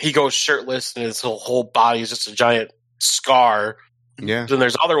he goes shirtless and his whole body is just a giant scar. Yeah. Then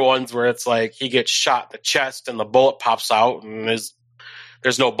there's other ones where it's like he gets shot in the chest and the bullet pops out and there's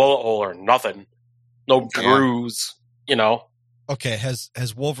no bullet hole or nothing, no bruise. You know. Okay. Has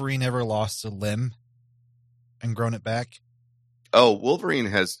Wolverine ever lost a limb and grown it back? Oh, Wolverine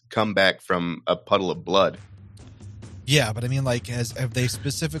has come back from a puddle of blood. Yeah, but I mean, like, have they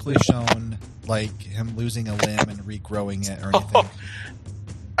specifically shown like him losing a limb and regrowing it or anything?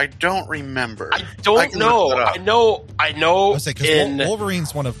 I don't remember. I don't know. I know. I was saying because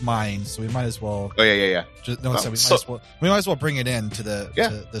Wolverine's one of mine, so we might as well. Oh yeah. We might as well bring it in to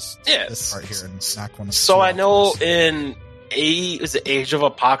this part here and knock one. So I know in Age of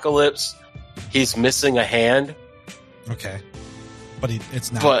Apocalypse, he's missing a hand. Okay, but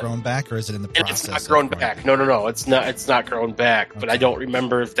it's not grown back, or is it in the process? It's not grown back. No. It's not grown back. Okay. But I don't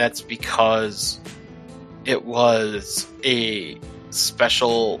remember if that's because it was a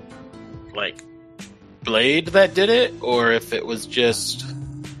special blade that did it, or if it was just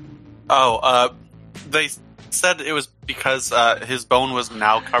they said it was because his bone was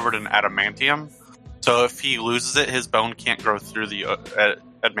now covered in adamantium, so if he loses it, his bone can't grow through the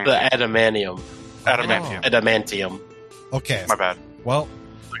adamantium. Adamantium. Okay, my bad. Well,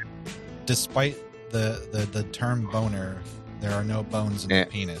 despite the term boner, there are no bones in the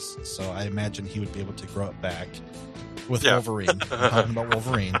penis, so I imagine he would be able to grow it back with Wolverine. I'm talking about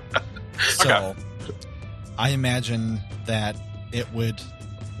Wolverine. So I imagine that it would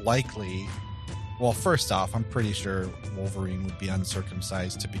likely... Well, first off, I'm pretty sure Wolverine would be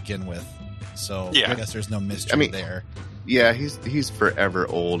uncircumcised to begin with. So I guess there's no mystery there. Yeah, he's forever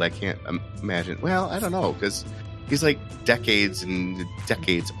old. I can't imagine. Well, I don't know, because he's like decades and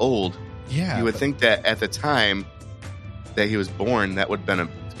decades old. Yeah. You would think that at the time that he was born, that would have been a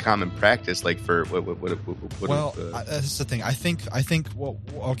common practice, like for that's the thing. I think. Well,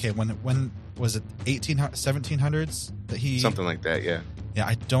 okay. When was it? 1700s that he something like that. Yeah.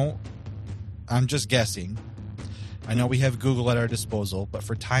 Yeah. I'm just guessing. I know we have Google at our disposal, but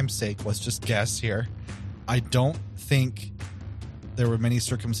for time's sake, let's just guess here. I don't think there were many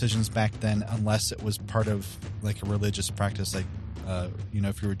circumcisions back then, unless it was part of like a religious practice, like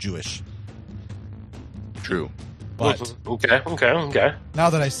if you were Jewish. True. But okay. Now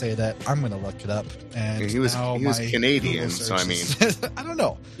that I say that, I'm going to look it up. And he was Canadian, so I mean, I don't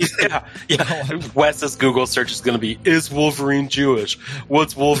know. Yeah. Wes's Google search is going to be: is Wolverine Jewish?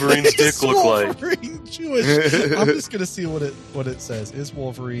 What's Wolverine's dick look like? Wolverine Jewish? I'm just going to see what it says. Is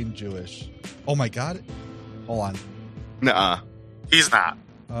Wolverine Jewish? Oh my god! Hold on. Nuh-uh. He's not.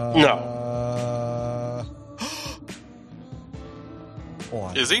 No. Hold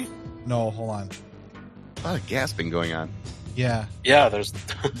on. Is he? No, hold on. A lot of gasping going on. Yeah. There's...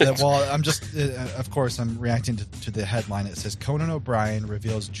 well, I'm just... of course, I'm reacting to the headline. It says, Conan O'Brien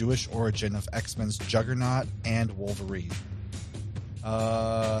reveals Jewish origin of X-Men's Juggernaut and Wolverine.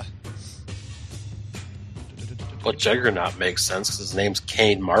 Well, Juggernaut makes sense because his name's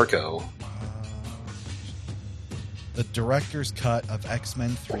Kane Marco. The director's cut of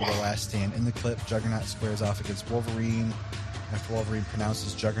X-Men 3 The Last Stand. In the clip, Juggernaut squares off against Wolverine. After Wolverine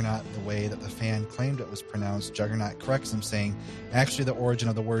pronounces Juggernaut the way that the fan claimed it was pronounced, Juggernaut corrects him, saying, actually, the origin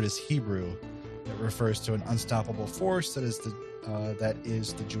of the word is Hebrew. It refers to an unstoppable force that is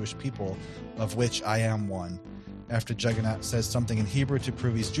the Jewish people, of which I am one. After Juggernaut says something in Hebrew to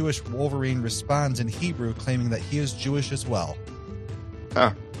prove he's Jewish, Wolverine responds in Hebrew, claiming that he is Jewish as well.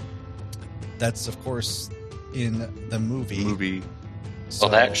 Huh. That's, of course, in the movie. So,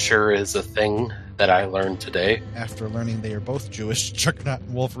 well, that sure is a thing that I learned today. After learning they are both Jewish, Juggernaut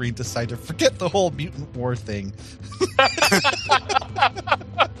and Wolverine decide to forget the whole mutant war thing.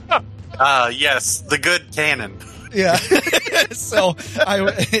 Yes, the good canon. Yeah.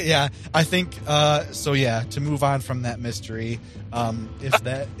 I think to move on from that mystery, if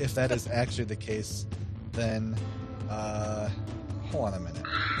that is actually the case, then hold on a minute.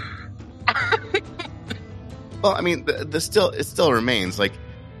 Well, I mean, it still remains, like,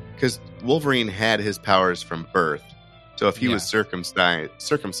 because Wolverine had his powers from birth, so if he was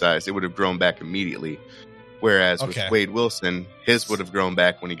circumcised, it would have grown back immediately. Whereas with Wade Wilson, his would have grown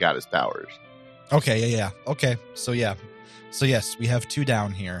back when he got his powers. Okay, yeah. Okay, so yes, we have 2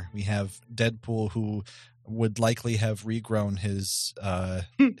 down here. We have Deadpool, who would likely have regrown his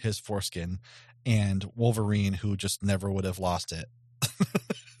foreskin, and Wolverine, who just never would have lost it.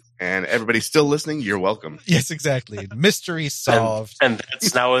 And everybody still listening, you're welcome. Yes, exactly. Mystery solved. And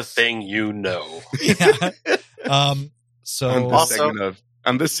that's now a thing you know. Yeah. So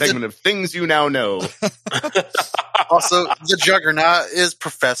on this segment of things you now know. Also, the Juggernaut is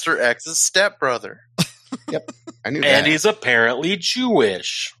Professor X's stepbrother. Yep, I knew that. And he's apparently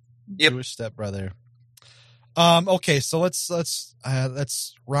Jewish. Jewish stepbrother. Okay, so let's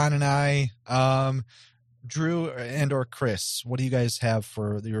Ron and I, Drew and or Chris, what do you guys have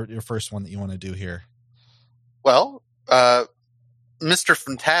for your first one that you want to do here? Well, Mr.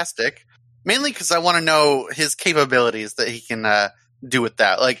 Fantastic, mainly because I want to know his capabilities that he can do with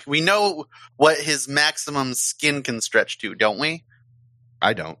that. Like, we know what his maximum skin can stretch to, don't we?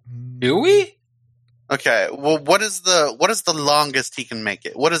 I don't. Do we? Okay. Well, what is the longest he can make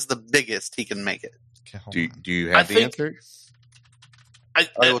it? What is the biggest he can make it? Okay, do you have the answer? I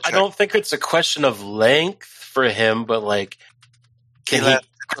don't think it's a question of length for him, but like, can he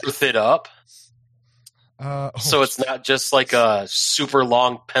girth it up? So it's not just like a super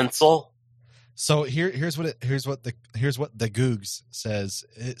long pencil. So here's what the Googs says.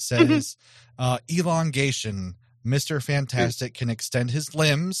 It says elongation. Mr. Fantastic can extend his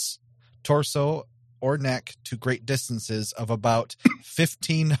limbs, torso, or neck to great distances of about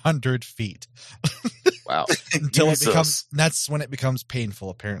 1,500 feet. Wow. That's when it becomes painful,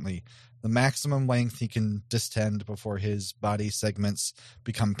 apparently. The maximum length he can distend before his body segments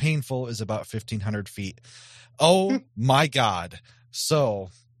become painful is about 1,500 feet. Oh my God. So,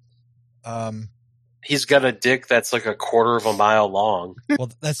 he's got a dick that's like a quarter of a mile long.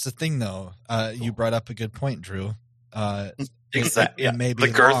 Well, that's the thing though. You brought up a good point, Drew. Exactly. It may be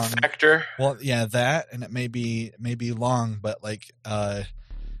the girth long. factor. Well, yeah, that, and it may be long, but like, not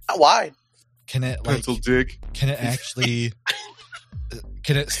wide. Can it pencil dick? Can it actually?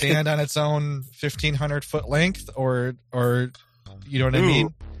 Can it stand on its own 1,500 foot length, or you know what I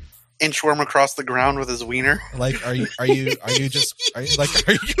mean? Inchworm across the ground with his wiener. Like, are you just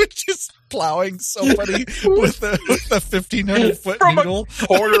plowing somebody with a 1,500 foot from noodle a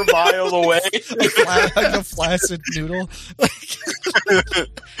quarter mile away, like a flaccid noodle? But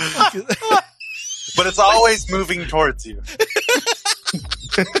it's always moving towards you.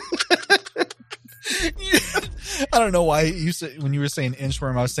 I don't know why you said, when you were saying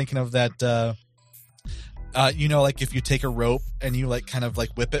inchworm, I was thinking of that. Like if you take a rope and you like kind of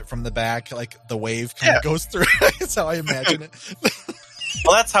like whip it from the back, like the wave kind of goes through. That's how I imagine it.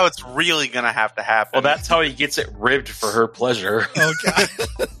 Well, that's how it's really gonna have to happen. Well, that's how he gets it ribbed for her pleasure. Oh God.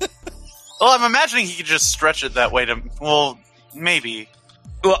 Well, I'm imagining he could just stretch it that way to. Well, maybe.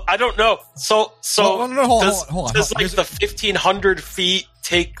 Well, I don't know. So hold on. Does like the 1,500 feet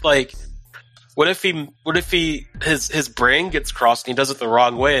take like? What if his brain gets crossed and he does it the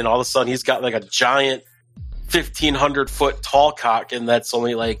wrong way, and all of a sudden he's got like a giant 1,500 foot tall cock, and that's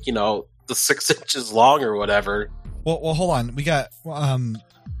only like the 6 inches long or whatever. Well, hold on. We got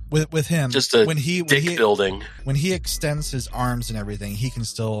with him just dick building. When he extends his arms and everything, he can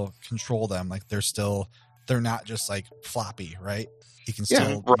still control them. Like they're not just like floppy, right? He can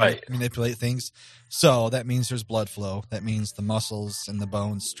still manipulate things. So that means there's blood flow. That means the muscles and the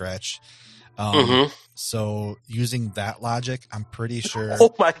bones stretch. So using that logic, I'm pretty sure.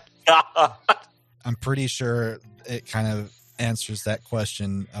 Oh my God. I'm pretty sure it kind of answers that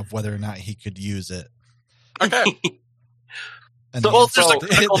question of whether or not he could use it. Okay. And there's a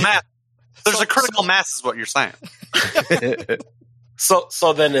critical mass. There's a critical mass, is what you're saying.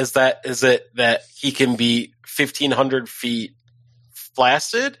 So then is it that he can be 1,500 feet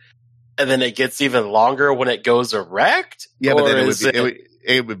flaccid, and then it gets even longer when it goes erect? Yeah, but then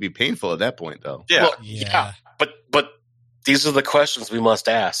it would be painful at that point, though. Yeah, well, yeah. But these are the questions we must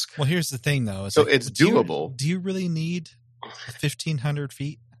ask. Well, here's the thing, though. So it's doable. Do you really need 1,500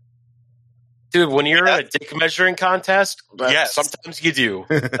 feet? Dude, when you're in a dick measuring contest, yes. Sometimes you do.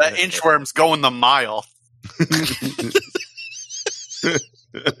 That inchworm's going the mile.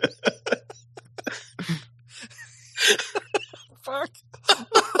 Fuck.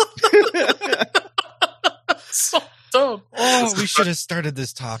 So dumb. Oh, we should have started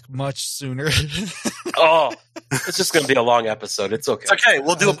this talk much sooner. Oh, it's just going to be a long episode. It's okay. It's okay.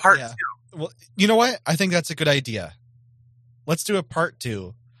 We'll do a part 2. Well, you know what? I think that's a good idea. Let's do a part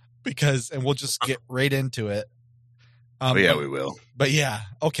 2 and we'll just get right into it. We will. But yeah,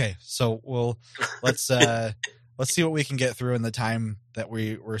 okay. So let's see what we can get through in the time that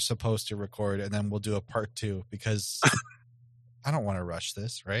we were supposed to record, and then we'll do a part 2 because I don't want to rush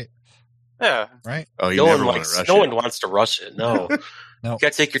this, right? Yeah. Right? Oh, you No never one want to rush no it. one wants to rush it. No. No. You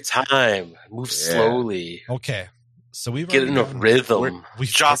gotta take your time. Move slowly. Okay. So we've Get in a rhythm. We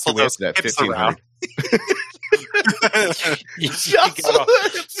Jostle those that hips 1500. around.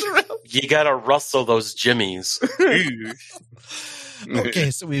 You gotta rustle those jimmies. Okay,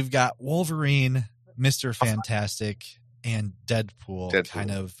 so we've got Wolverine, Mr. Fantastic, and Deadpool.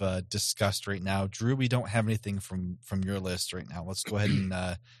 Kind of discussed right now. Drew, we don't have anything from your list right now. Let's go ahead and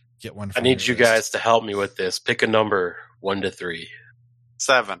get one. I From need your you list. guys to help me with this. Pick a number 1 to 3.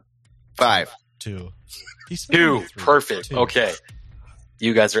 7. 5. 2. 2. Perfect. 2. Okay.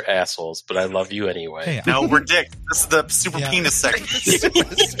 You guys are assholes, but I love you anyway. Hey, No, we're dicks. This is the super penis section.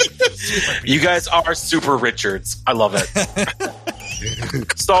 You guys are super Richards. I love it.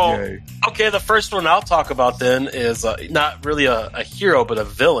 So, okay, the first one I'll talk about then is not really a hero, but a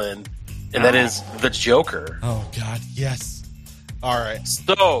villain, and that is the Joker. Oh God, yes. All right.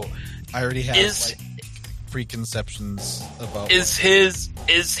 So, I already have preconceptions about is his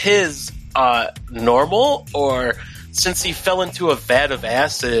normal, or since he fell into a vat of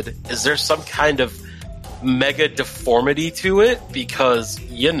acid, is there some kind of mega deformity to it? Because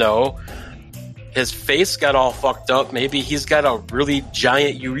his face got all fucked up. Maybe he's got a really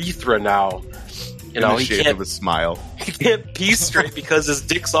giant urethra now. He can't have a smile. He can't pee straight because his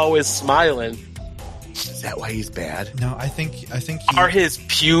dick's always smiling. Is that why he's bad? No, I think Are his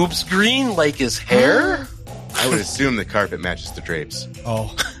pubes green like his hair? I would assume the carpet matches the drapes.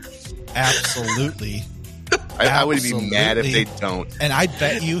 Oh, absolutely. I would be mad if they don't. And I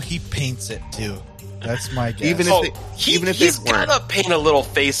bet you he paints it too. That's my guess. Even if he's they weren't. gotta paint a little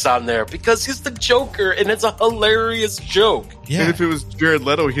face on there because he's the Joker and it's a hilarious joke. Yeah. And if it was Jared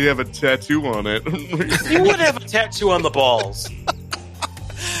Leto, he'd have a tattoo on it. He would have a tattoo on the balls.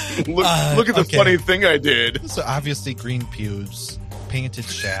 Look at the funny thing I did. So obviously green pubes, painted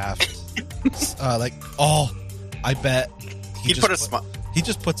shaft. I bet he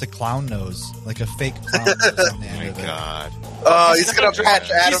just puts a clown nose, like a fake clown nose on the end of it. God. Oh, he's gonna patch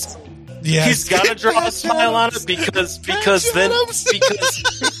Adams. Yeah, he's got to draw a smile on it because God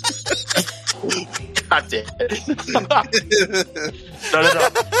damn it. No.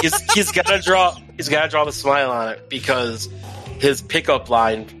 He's got to draw the smile on it because his pickup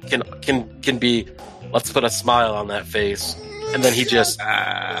line can be, let's put a smile on that face, and then he just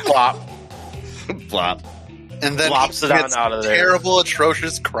plop, and then plops it on out of there. Terrible,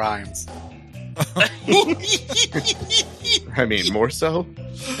 atrocious crimes. I mean, more so.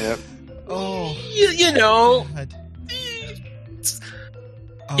 Yep. Oh, God.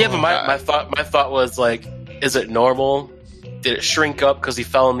 Yeah, but my thought was like, is it normal? Did it shrink up because he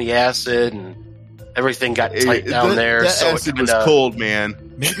fell in the acid and everything got tight down there? That so acid was cold,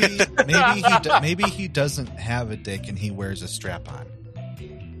 man. Maybe he doesn't have a dick and he wears a strap on.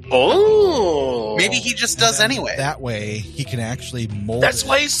 Oh, maybe he just does anyway. That way, he can actually mold. That's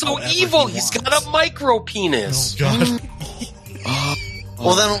why he's so evil. He's got a micro penis. Oh God.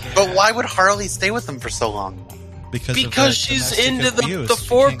 Well then, but why would Harley stay with him for so long? Because she's into the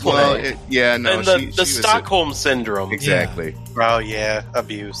foreplay. And the Stockholm syndrome. Exactly. Oh yeah,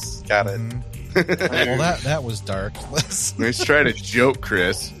 abuse. Got it. Well, that was dark. Nice try to joke,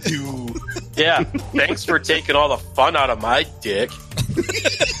 Chris. Yeah, thanks for taking all the fun out of my dick.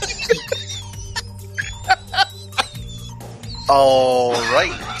 All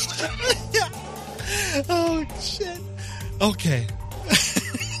right. Oh shit. Okay.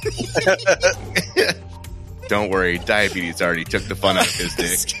 Don't worry, diabetes already took the fun out of his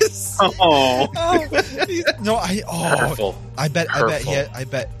dick. No, Hurtful. I bet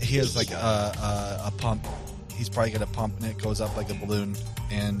he has like a pump. He's probably got a pump and it goes up like a balloon.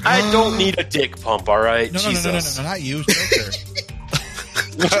 And I don't need a dick pump. All right, no, not you, Joker.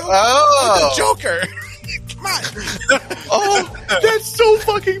 Oh, Joker. Come on. Oh, that's so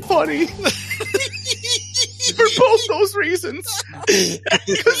fucking funny. For both those reasons.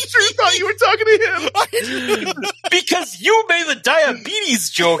 Because Drew thought you were talking to him. Because you made the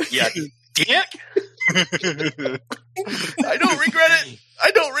diabetes joke, you dick. I don't regret it.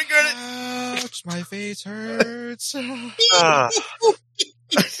 Ouch, my face hurts.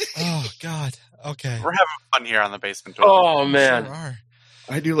 Oh God. Okay. We're having fun here on the basement. Oh man. Sure are.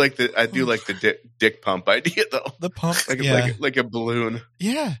 I do like the dick pump idea though. The pump, like a balloon.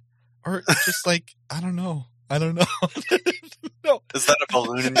 Yeah, or just like I don't know. No, is that a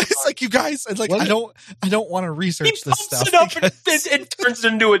balloon? It's like you guys. It's like I don't want to research this stuff. It up and turns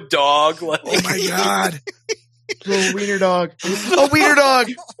it into a dog. Like, oh my God. Little wiener dog. A wiener dog.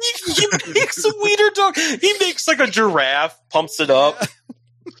 He makes a wiener dog. He makes like a giraffe, pumps it up.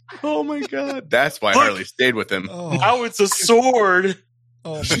 Oh my god. That's why Harley stayed with him. Oh, Now it's a sword.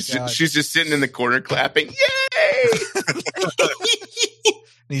 oh my She's god! she's just sitting in the corner clapping. Yay!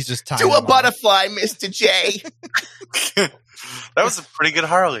 He's just tying To him a up. butterfly, Mr. J. That was a pretty good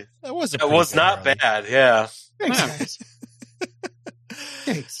Harley. That was That was not bad. Yeah. Thanks.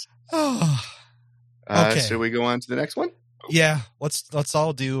 Thanks. Oh, Okay. Should we go on to the next one? yeah. Let's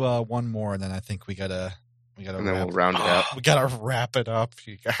all do one more, and then I think we gotta And then we'll round it up. we gotta wrap it up,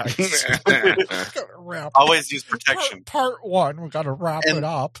 you guys. Gotta wrap Always use protection. Part one. We gotta wrap it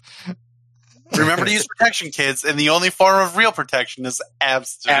up. Remember to use protection, kids, and the only form of real protection is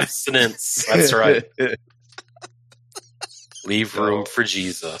abstinence. Abstinence. That's right. Leave room for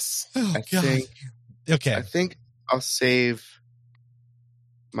Jesus. Oh, I God. think Okay. I think I'll save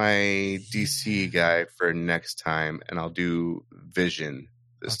my DC guy for next time, and I'll do Vision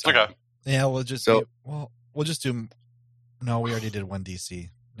this time. Okay. Yeah, we'll just So- we'll just do. No, we already did one DC.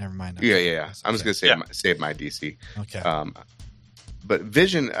 Never mind. Yeah. I'm just Okay. gonna save my DC. Okay. But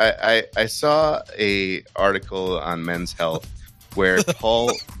Vision, I saw a article on Men's Health where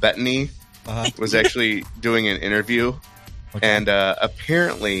Paul Bettany Uh-huh. was actually doing an interview, Okay. and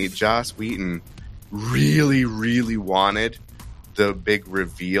apparently Joss Whedon really, really wanted the big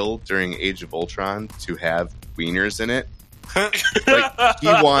reveal during Age of Ultron to have wieners in it. Like he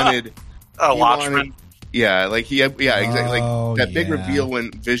wanted, Oh, he Watchmen. wanted- exactly. Oh, Like that big yeah. reveal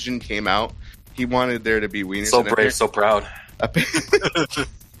when Vision came out, he wanted there to be wieners. So in it. brave, so proud.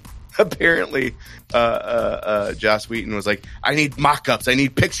 Apparently, Joss Whedon was like, "I need mock-ups. I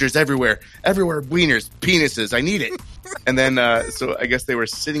need pictures everywhere, wieners, penises. I need it." And then, so I guess they were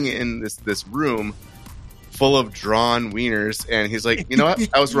sitting in this room full of drawn wieners, and he's like, "You know what?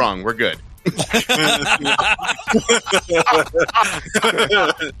 I was wrong. We're good."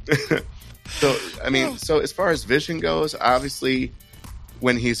 So I mean, so as far as Vision goes, obviously,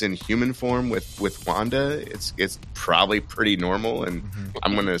 when he's in human form with Wanda, it's probably pretty normal, and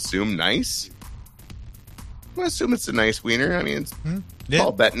I'm going to assume nice. I'm going to assume it's a nice wiener. I mean, it's Yeah.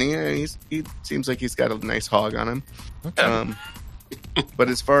 Paul Bettany. He seems like he's got a nice hog on him. Okay. But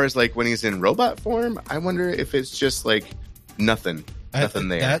as far as like when he's in robot form, I wonder if it's just like nothing there.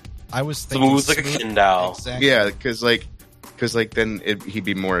 That I was thinking. Smooth like a Ken doll. Exactly. Yeah, because then he'd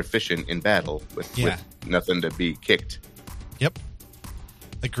be more efficient in battle with nothing to be kicked. Yep.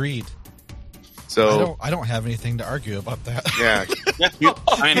 Agreed. So I don't have anything to argue about that. yeah,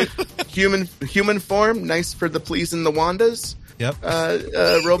 I mean, human form, nice for the pleasing the Wandas. Yep.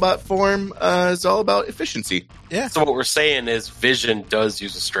 Robot form is all about efficiency. Yeah. So what we're saying is Vision does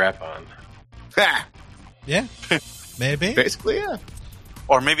use a strap-on. Ha! Yeah. Maybe. Basically, yeah.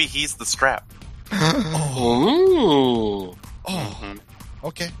 or maybe he's the strap. Ooh. Oh.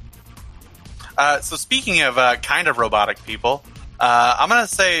 Okay. So speaking of kind of robotic people, I'm going to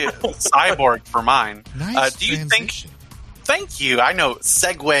say Cyborg for mine. Nice. Do you think? transition. Thank you. I know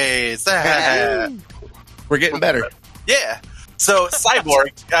segues. We're getting better. Yeah. So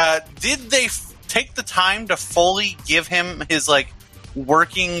Cyborg, did they take the time to fully give him his like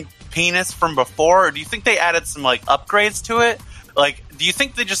working penis from before, or do you think they added some like upgrades to it? Like, do you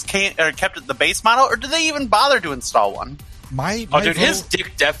think they just kept it the base model, or did they even bother to install one? My Oh, dude, vote, his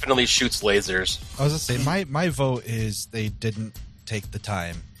dick definitely shoots lasers. I was gonna say my vote is they didn't take the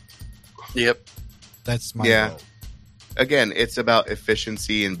time. Yep. That's my Yeah. vote. Again, it's about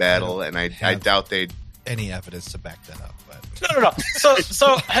efficiency in battle, and I doubt they'd. Any evidence to back that up? But No.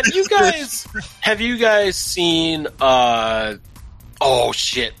 So have you guys seen oh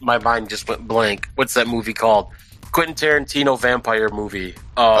shit, my mind just went blank. What's that movie called? Quentin Tarantino vampire movie.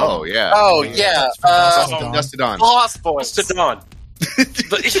 Oh yeah. Oh, yeah. Dust to Dawn. Lost Boys. What's the dawn?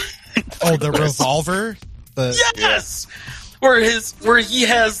 oh, the revolver. The Yes. Where he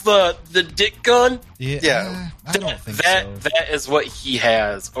has the dick gun. Yeah. I don't think that so. that is what he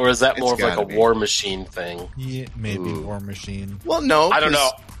has, or is that more of It's like a gotta be. war machine thing? Yeah, maybe Ooh. War Machine. Well, no, I don't know.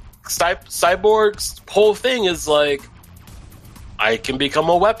 Cyborg's whole thing is like, I can become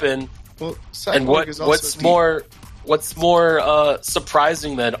a weapon, Well, and Cyborg is also what's more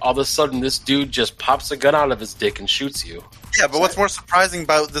surprising than all of a sudden this dude just pops a gun out of his dick and shoots you? Yeah, but what's more surprising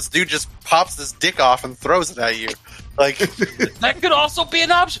about this dude just pops his dick off and throws it at you? Like, That could also be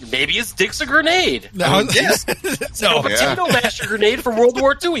an option. Maybe his dick's a grenade. No, yes. No, a potato masher grenade from World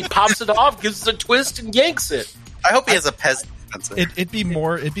War II. He pops it off, gives it a twist, and yanks it. I hope he has a Pez dispenser. it'd be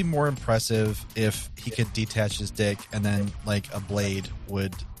more impressive if he could detach his dick and then like a blade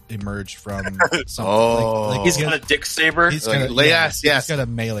would emerge from something. Oh. like He's got a dick saber. he's Like, got a, yes. He's got a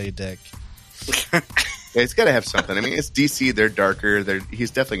melee dick. Yeah, he's got to have something. I mean, it's DC. They're darker.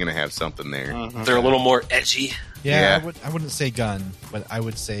 He's definitely going to have something there. Mhm. They're a little more edgy. Yeah, I wouldn't say gun, but I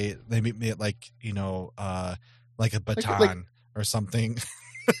would say maybe like like a baton or something.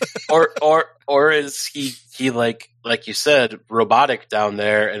 or is he like you said, robotic down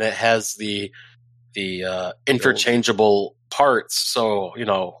there, and it has the interchangeable parts. So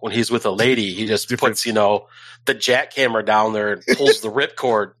when he's with a lady, he just puts the jackhammer down there and pulls the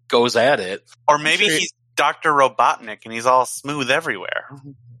ripcord, goes at it. Or maybe he's Dr. Robotnik and he's all smooth everywhere.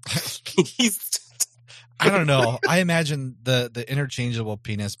 I don't know. I imagine the interchangeable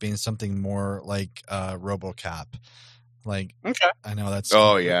penis being something more like RoboCop. Like, okay. I know that's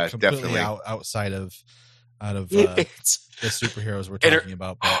completely definitely outside of the superheroes we're talking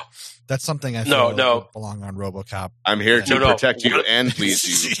about, but that's something I feel would belong on RoboCop. I'm here to protect you and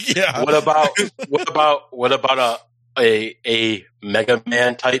please you. Yeah. What about a Mega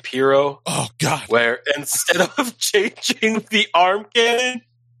Man type hero? Oh God! Where instead of changing the arm cannon,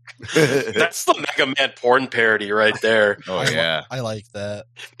 that's the Mega Man porn parody right there. Oh yeah, I like that.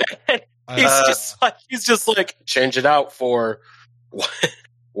 He's just like, change it out for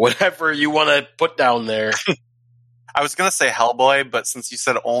whatever you want to put down there. I was gonna say Hellboy, but since you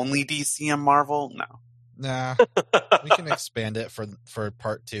said only DC and Marvel, no. Nah, we can expand it for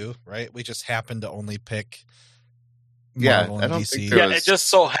part 2, right? We just happen to only pick Marvel and DC. Yeah, it just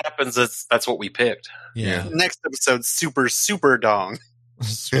so happens that's what we picked. Yeah. Next episode, Super Dong.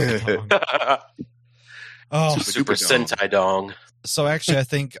 Super Sentai Dong. So actually, I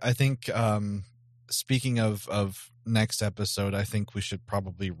think speaking of next episode, I think we should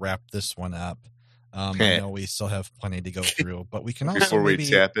probably wrap this one up. I know we still have plenty to go through, but we can also before we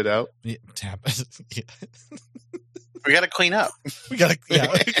tap it out. Tap it. Yeah. We got to clean up. We got to clean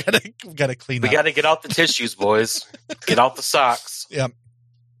up. We got to get out the tissues, boys. Get out the socks. Yep.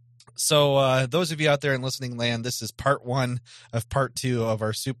 So those of you out there in listening land, this is part 1 of part 2 of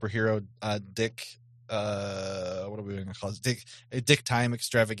our superhero Dick. What are we going to call it? Dick Time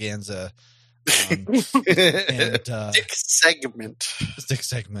Extravaganza. And Dick segment. Dick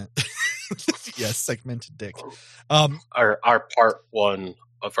segment. Yes, segmented Dick. Our part 1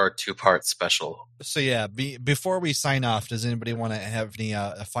 of our 2-part special. So yeah, before we sign off, does anybody want to have any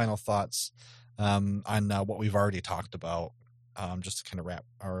final thoughts on what we've already talked about? Just to kind of wrap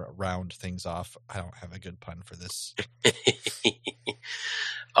or round things off. I don't have a good pun for this.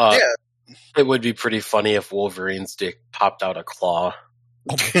 It would be pretty funny if Wolverine's dick popped out a claw.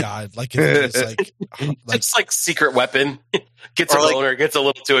 Oh my God! Like if it's like it's like secret weapon. Gets a boner, gets a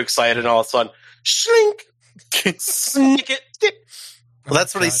little too excited, and all of a sudden, slink, sneak it. Well,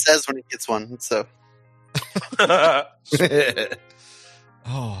 that's what he says when he gets one. So.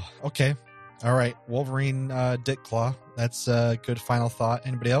 Oh, okay. All right, Wolverine dick claw. That's a good final thought.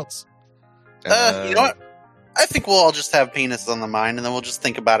 Anybody else? You know what? I think we'll all just have penis on the mind, and then we'll just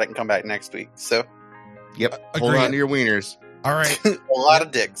think about it and come back next week. So, yep. Hold on to your wieners. All right. A lot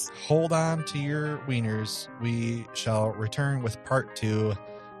of dicks. Hold on to your wieners. We shall return with part 2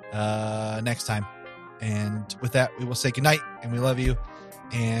 next time. And with that, we will say goodnight, and we love you,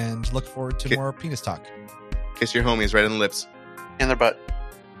 and look forward to more penis talk. Kiss your homies right on the lips. And their butt.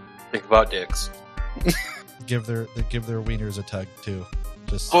 Think about dicks. Give their wieners a tug, too.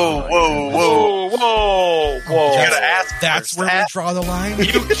 Just whoa. You gotta ask. That's where we draw the line.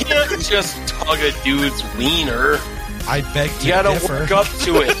 You can't just tug a dude's wiener. I beg to differ. You gotta work up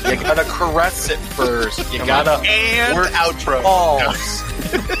to it. You gotta caress it first. You gotta work outro balls.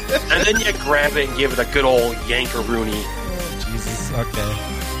 And then you grab it and give it a good old yankaroony. Oh, Jesus. Okay.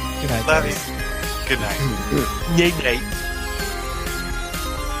 Good night, Love guys. you. Good night. Night.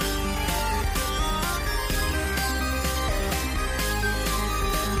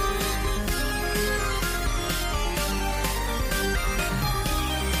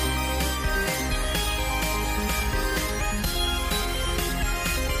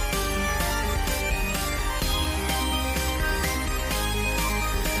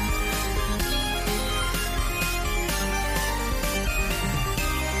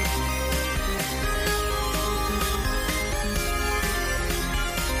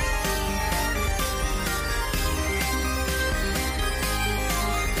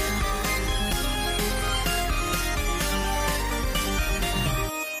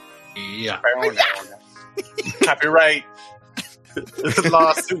 Yeah. Copyright.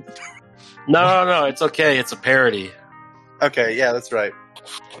 Lawsuit. No, it's okay. It's a parody. Okay, yeah, that's right.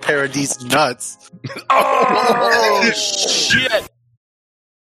 Paradise nuts. Oh, shit.